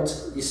world,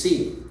 you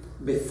see,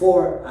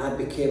 before I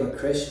became a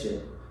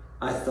Christian,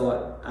 I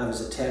thought I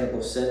was a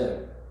terrible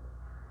sinner.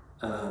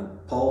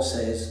 Paul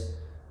says,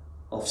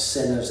 of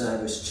sinners I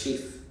was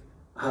chief.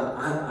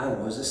 I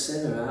was a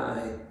sinner,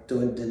 I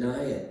don't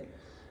deny it.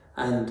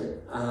 And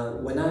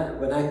when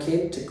I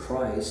came to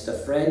Christ, a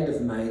friend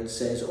of mine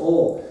says,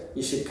 oh,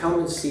 you should come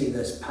and see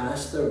this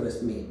pastor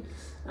with me.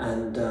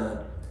 And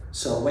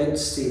so I went to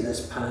see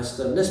this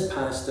pastor, and this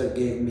pastor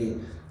gave me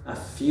a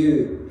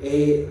few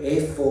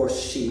A4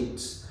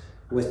 sheets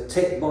with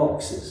tick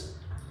boxes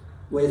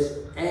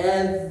with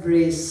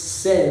every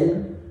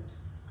sin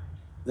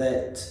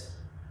that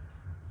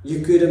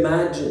you could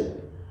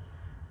imagine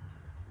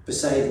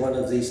beside one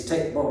of these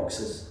tick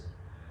boxes.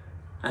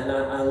 And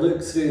I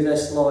looked through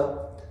this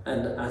lot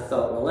and I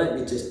thought, well, let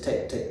me just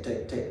tick, tick,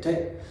 tick, tick,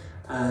 tick.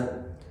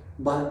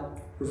 But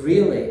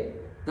really,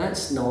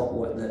 that's not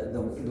what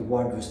the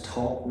word was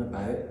talking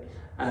about.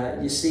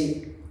 You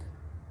see,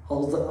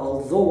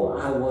 although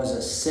I was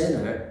a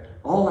sinner,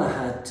 all I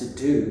had to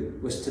do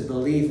was to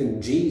believe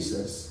in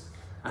Jesus,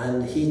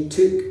 and he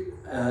took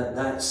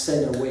that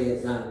sin away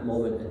at that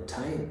moment in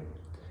time.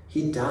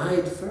 He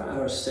died for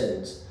our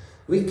sins.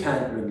 We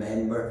can't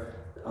remember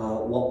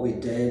what we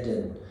did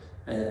in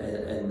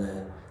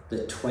the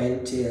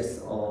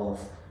 20th of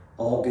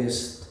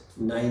August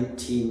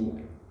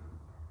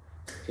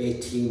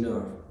 1918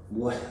 or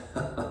what,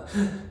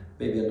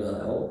 maybe not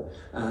at all,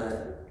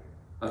 or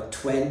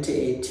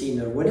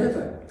 2018 or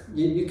whatever.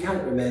 You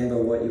can't remember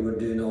what you were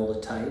doing all the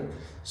time.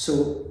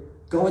 So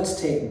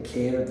God's taking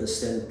care of the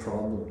sin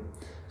problem.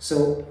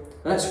 So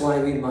that's why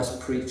we must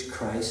preach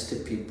Christ to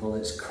people.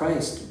 It's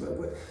Christ.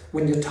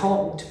 When you're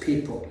talking to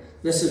people,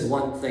 this is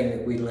one thing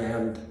that we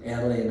learned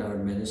early in our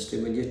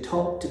ministry. When you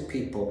talk to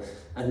people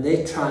and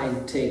they try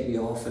and take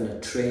you off on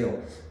a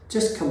trail,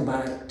 just come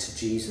back to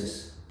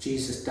Jesus.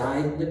 Jesus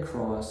died on the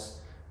cross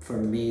for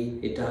me.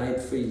 He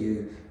died for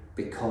you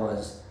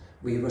because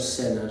we were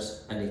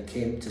sinners, and he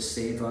came to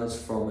save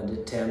us from an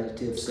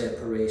eternity of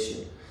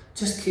separation.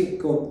 Just keep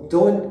going.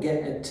 Don't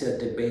get into a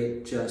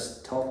debate.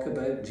 Just talk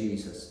about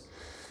Jesus.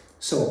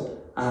 So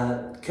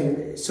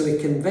he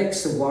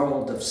convicts the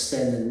world of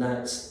sin, and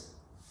that's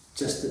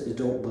just that they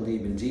don't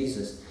believe in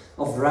Jesus.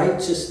 Of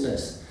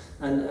righteousness,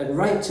 and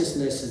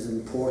righteousness is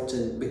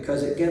important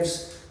because it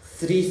gives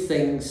three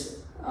things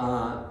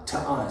to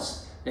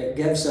us. It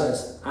gives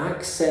us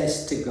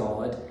access to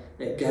God,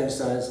 it gives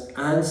us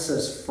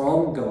answers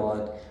from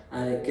God,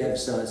 and it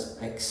gives us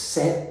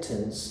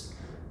acceptance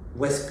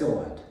with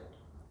God.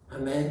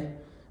 Amen.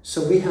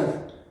 So we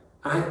have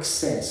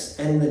access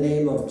in the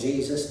name of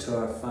Jesus to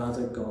our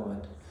Father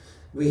God.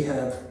 We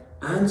have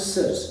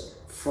answers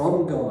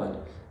from God.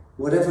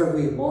 Whatever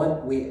we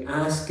want, we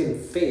ask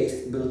in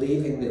faith,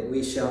 believing that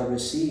we shall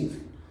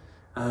receive.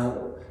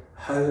 The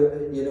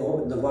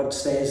word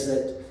says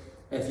that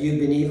if you've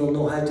been evil,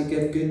 know how to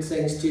give good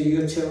things to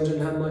your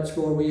children, how much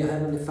more will your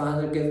Heavenly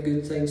Father give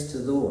good things to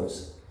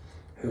those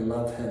who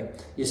love Him?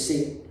 You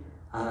see,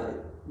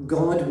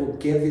 God will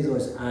give you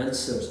those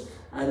answers.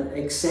 And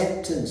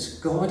acceptance,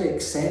 God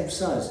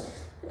accepts us.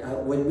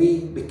 When we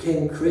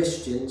became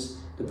Christians,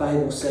 the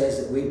Bible says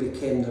that we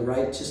became the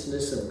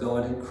righteousness of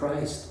God in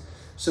Christ.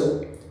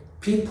 So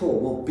people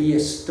will be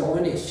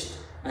astonished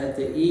at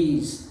the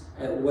ease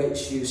at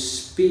which you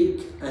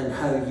speak and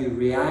how you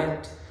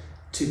react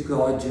to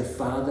God your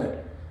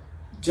Father.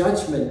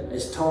 Judgment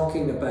is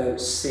talking about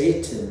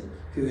Satan,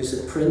 who is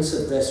the prince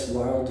of this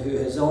world, who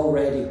has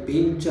already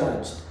been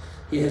judged.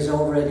 He has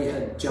already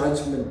had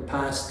judgment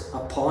passed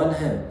upon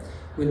him.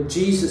 When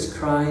Jesus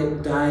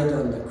died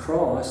on the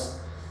cross,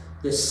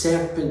 the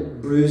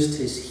serpent bruised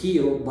his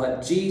heel,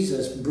 but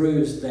Jesus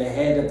bruised the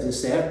head of the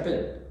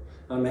serpent.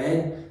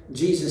 Amen.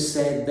 Jesus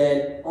said,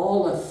 then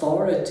all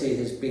authority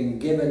has been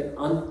given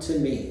unto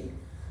me.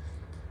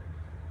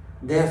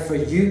 Therefore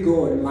you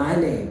go in my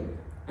name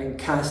and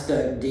cast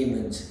out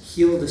demons,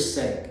 heal the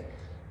sick,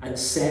 and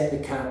set the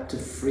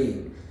captive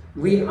free.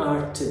 We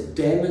are to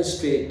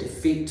demonstrate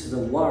defeat to the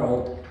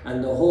world,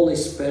 and the Holy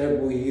Spirit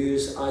will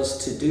use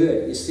us to do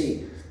it. You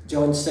see,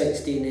 John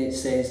 16:8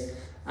 says,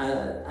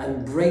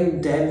 and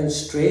bring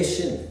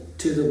demonstration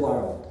to the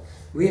world.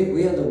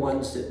 We are the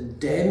ones that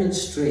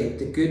demonstrate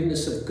the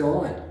goodness of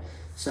God.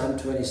 Psalm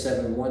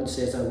 27:1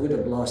 says, I would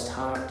have lost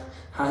heart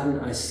hadn't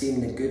I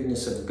seen the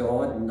goodness of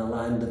God in the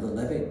land of the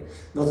living.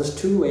 Now there's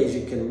two ways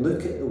you can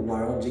look at the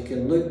world. You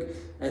can look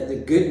at the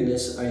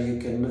goodness, or you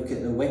can look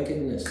at the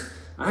wickedness.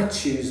 I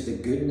choose the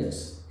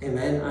goodness.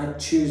 Amen. I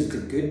choose the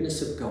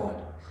goodness of God.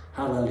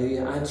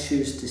 Hallelujah. I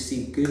choose to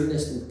see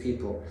goodness in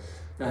people.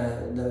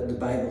 The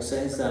Bible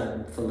says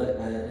that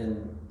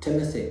in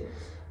Timothy,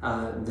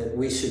 that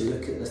we should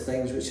look at the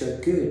things which are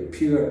good,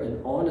 pure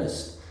and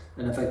honest,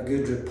 and have a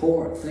good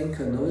report. Think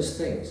on those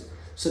things.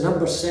 So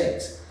number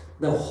 6,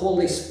 the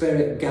Holy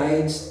Spirit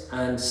guides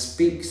and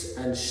speaks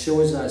and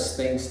shows us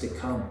things to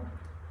come.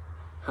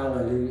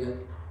 Hallelujah.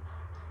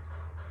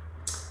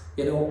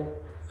 You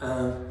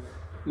know,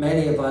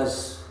 many of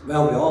us,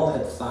 well, we all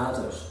had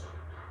fathers.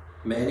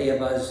 Many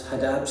of us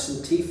had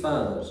absentee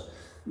fathers.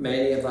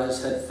 Many of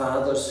us had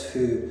fathers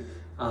who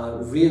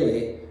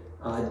really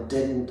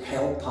didn't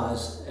help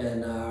us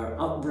in our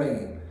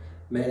upbringing.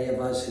 Many of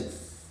us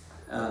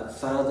had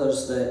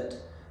fathers that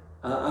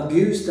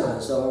abused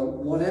us, or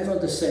whatever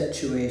the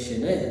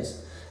situation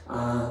is,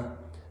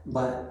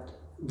 but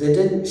they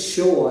didn't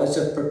show us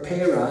or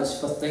prepare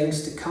us for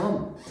things to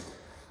come.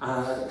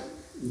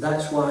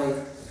 That's why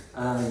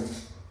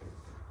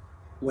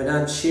when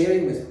I'm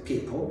sharing with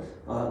people,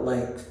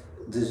 like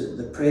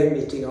the prayer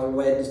meeting on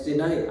Wednesday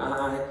night,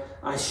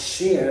 I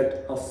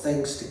shared of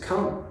things to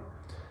come.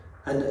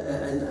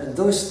 And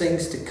those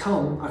things to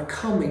come are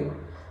coming,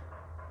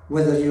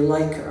 whether you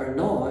like it or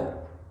not,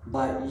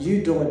 but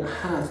you don't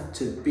have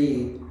to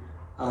be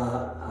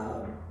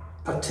a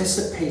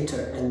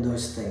participator in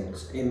those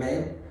things.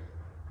 Amen?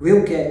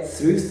 We'll get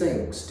through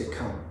things to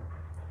come.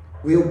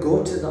 We'll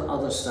go to the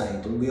other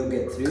side and we'll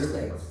get through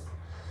things.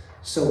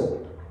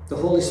 So, the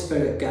Holy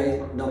Spirit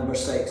guide, number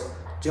 6.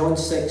 John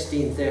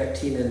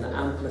 16:13 in the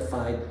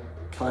Amplified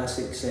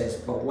Classic says,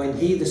 but when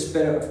He, the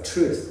Spirit of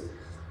truth,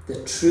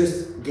 the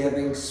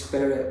truth-giving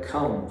Spirit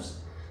comes,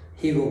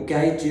 He will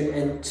guide you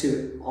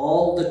into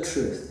all the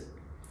truth,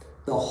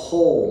 the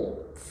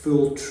whole,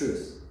 full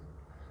truth.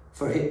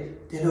 For He,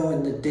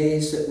 in the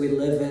days that we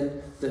live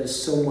in, there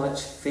is so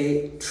much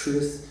fake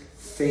truth,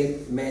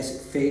 fake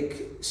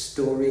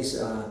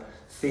stories,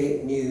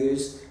 fake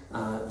news.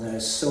 There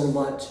is so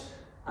much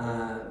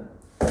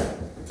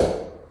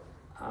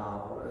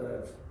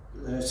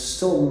there's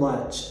so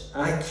much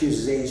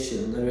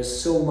accusation, there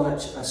is so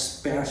much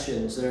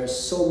aspersions, there is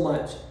so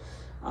much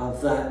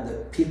of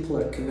that people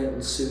are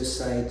committing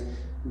suicide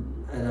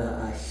at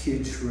a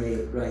huge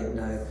rate right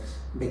now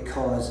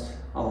because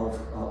of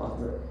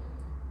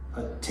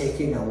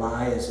taking a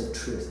lie as a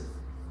truth.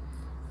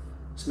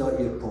 It's not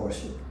your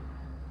portion.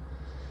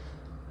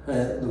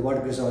 The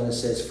word goes on and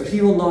says, for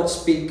He will not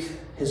speak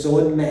His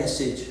own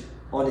message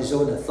on His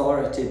own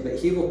authority, but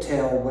He will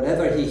tell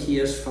whatever He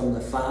hears from the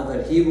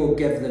Father. He will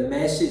give the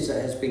message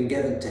that has been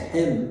given to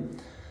Him,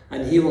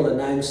 and He will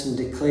announce and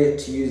declare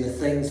to you the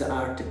things that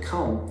are to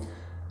come.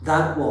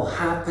 That will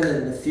happen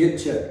in the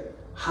future.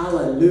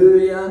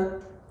 Hallelujah.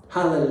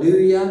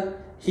 Hallelujah.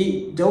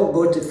 Don't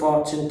go to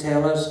fortune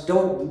tellers.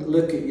 Don't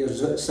look at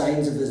your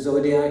signs of the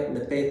zodiac in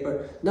the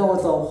paper. No,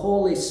 the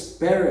Holy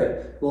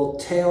Spirit will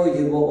tell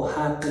you what will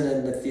happen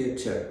in the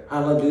future.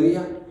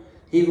 Hallelujah.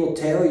 He will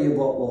tell you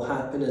what will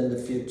happen in the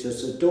future.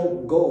 So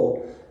don't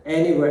go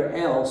anywhere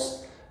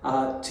else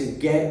to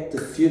get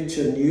the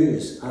future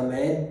news.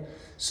 Amen.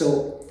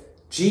 So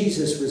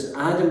Jesus was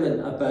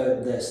adamant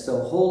about this. The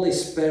Holy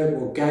Spirit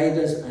will guide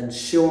us and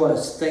show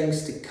us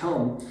things to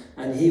come,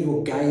 and he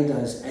will guide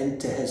us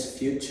into his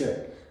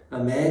future.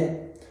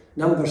 Amen.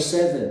 Number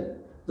 7,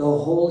 the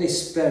Holy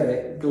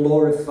Spirit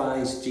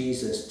glorifies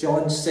Jesus.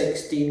 John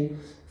 16,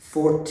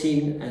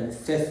 14 and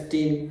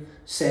 15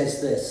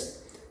 says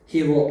this: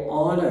 he will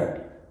honour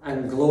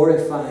and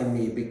glorify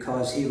me,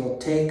 because he will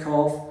take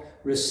off,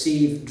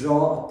 receive,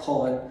 draw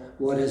upon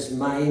what is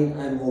mine,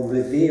 and will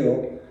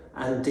reveal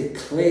and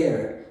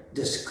declare,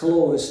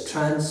 disclose,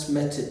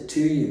 transmit it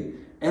to you.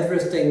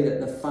 Everything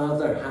that the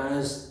Father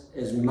has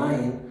is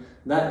mine.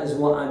 That is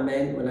what I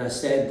meant when I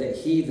said that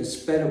he, the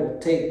Spirit, will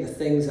take the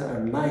things that are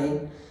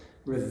mine,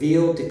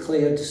 reveal,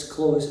 declare,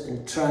 disclose,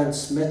 and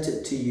transmit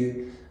it to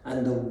you.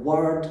 And the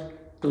word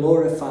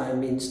glorify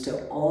means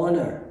to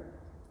honour.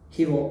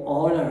 He will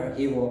honour,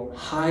 he will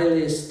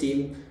highly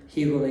esteem,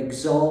 he will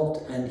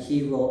exalt, and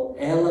he will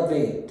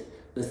elevate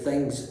the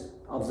things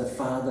of the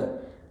Father.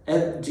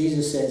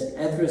 Jesus says,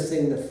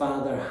 everything the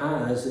Father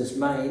has is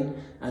mine,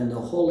 and the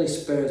Holy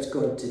Spirit's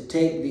going to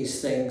take these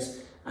things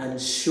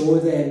and show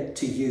them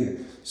to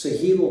you. So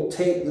he will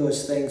take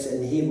those things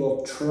and he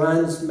will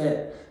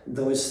transmit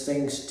those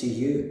things to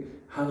you.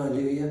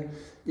 Hallelujah.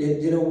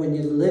 You know, when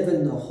you live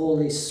in the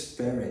Holy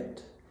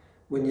Spirit,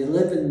 when you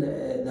live in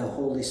the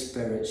Holy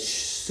Spirit,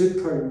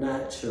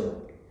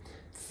 supernatural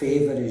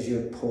favour is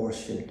your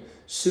portion.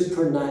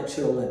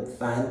 Supernatural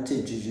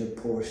advantage is your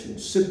portion.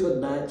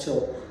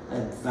 Supernatural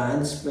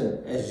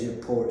advancement is your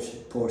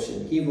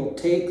portion. He will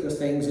take the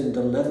things and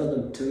deliver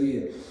them to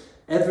you.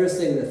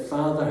 Everything the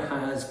Father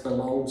has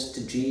belongs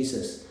to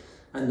Jesus.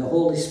 And the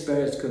Holy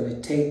Spirit's going to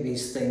take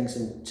these things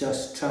and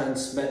just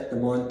transmit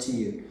them onto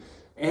you.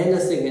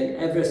 Anything and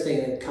everything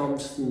that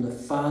comes from the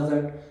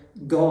Father,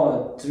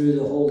 God, through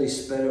the Holy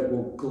Spirit,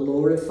 will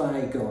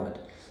glorify God.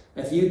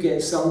 If you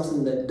get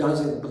something that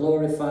doesn't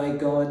glorify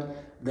God,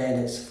 then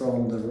it's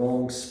from the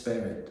wrong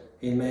spirit.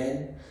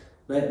 Amen?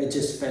 Let me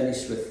just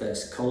finish with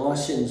this.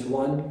 Colossians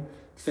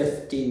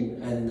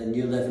 1:15 in the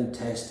New Living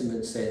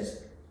Testament says,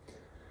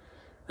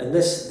 and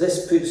this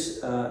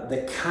puts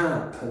the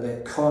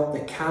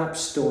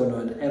capstone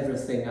on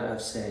everything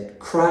I've said.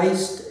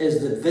 Christ is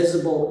the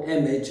visible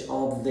image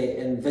of the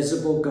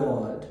invisible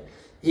God.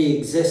 He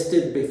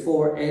existed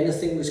before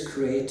anything was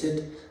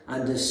created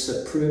and is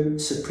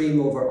supreme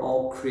over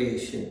all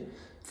creation.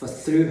 For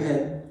through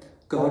him,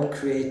 God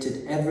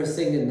created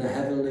everything in the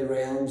heavenly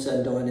realms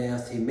and on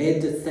earth. He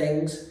made the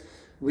things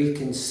we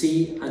can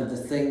see and the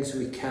things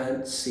we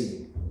can't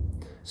see,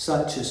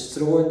 such as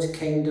thrones,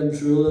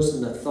 kingdoms, rulers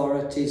and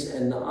authorities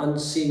in the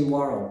unseen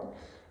world.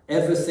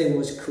 Everything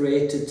was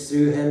created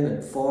through him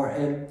and for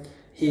him.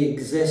 He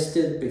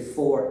existed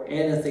before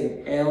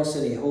anything else,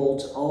 and he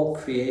holds all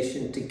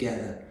creation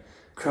together.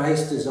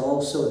 Christ is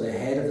also the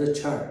head of the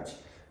church,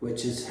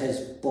 which is his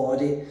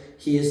body.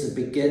 He is the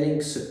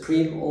beginning,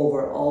 supreme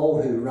over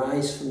all who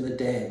rise from the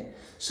dead.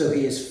 So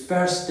he is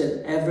first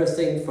in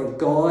everything, for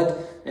God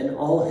in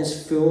all his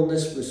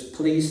fullness was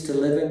pleased to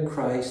live in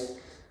Christ,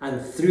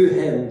 and through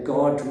him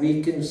God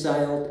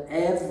reconciled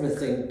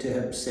everything to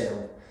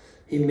himself.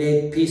 He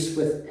made peace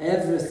with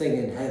everything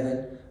in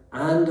heaven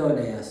and on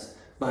earth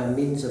by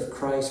means of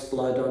Christ's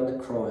blood on the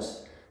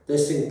cross.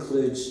 This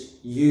includes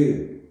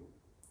you,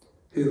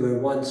 who were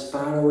once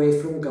far away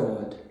from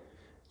God.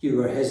 You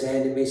were his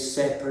enemies,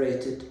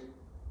 separated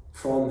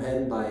from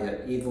him by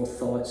your evil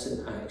thoughts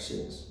and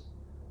actions.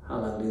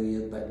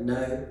 Hallelujah. But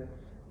now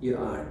you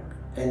are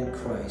in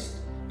Christ.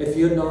 If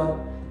you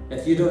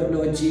don't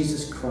know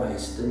Jesus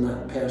Christ in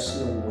that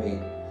personal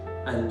way,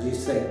 and you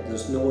think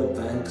there's no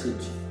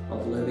advantage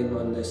of living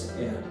on this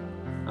earth,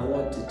 I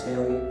want to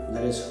tell you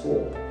there is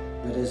hope.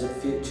 There is a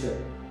future,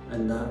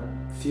 and that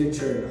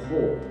future and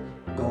hope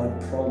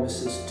God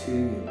promises to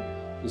you.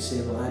 You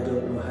say, well, I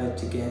don't know how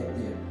to get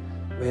there.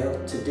 Well,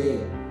 today,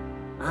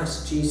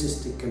 ask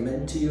Jesus to come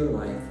into your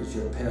life as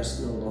your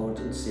personal Lord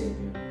and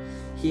Saviour.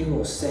 He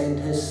will send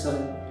his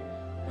Son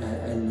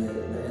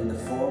in the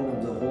form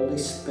of the Holy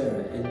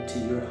Spirit into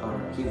your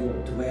heart. He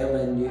will dwell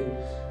in you,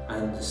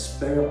 and the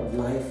Spirit of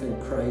life in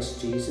Christ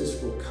Jesus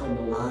will come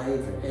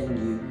alive in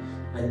you,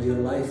 and your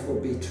life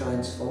will be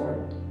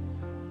transformed.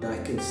 I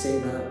can say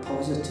that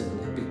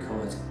positively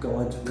because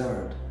God's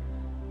Word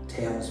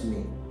tells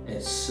me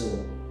it's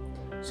so.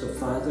 So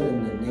Father,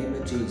 in the name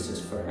of Jesus,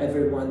 for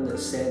everyone that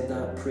said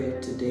that prayer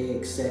today,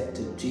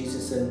 accepted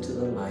Jesus into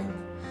their life,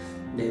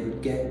 they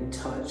would get in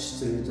touch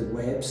through the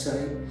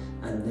website,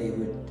 and they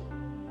would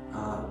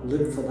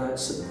look for that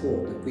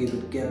support that we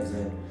would give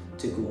them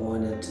to go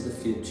on into the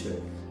future.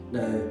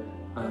 Now,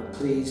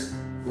 please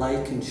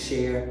like and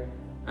share,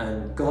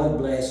 and God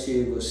bless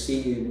you. We'll see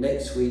you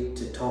next week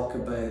to talk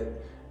about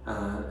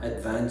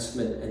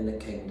advancement in the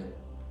kingdom.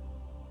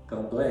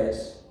 God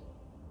bless.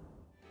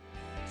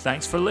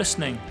 Thanks for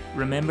listening.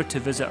 Remember to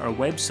visit our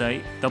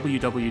website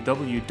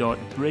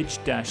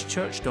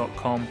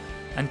www.bridge-church.com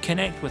and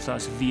connect with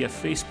us via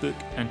Facebook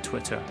and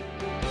Twitter.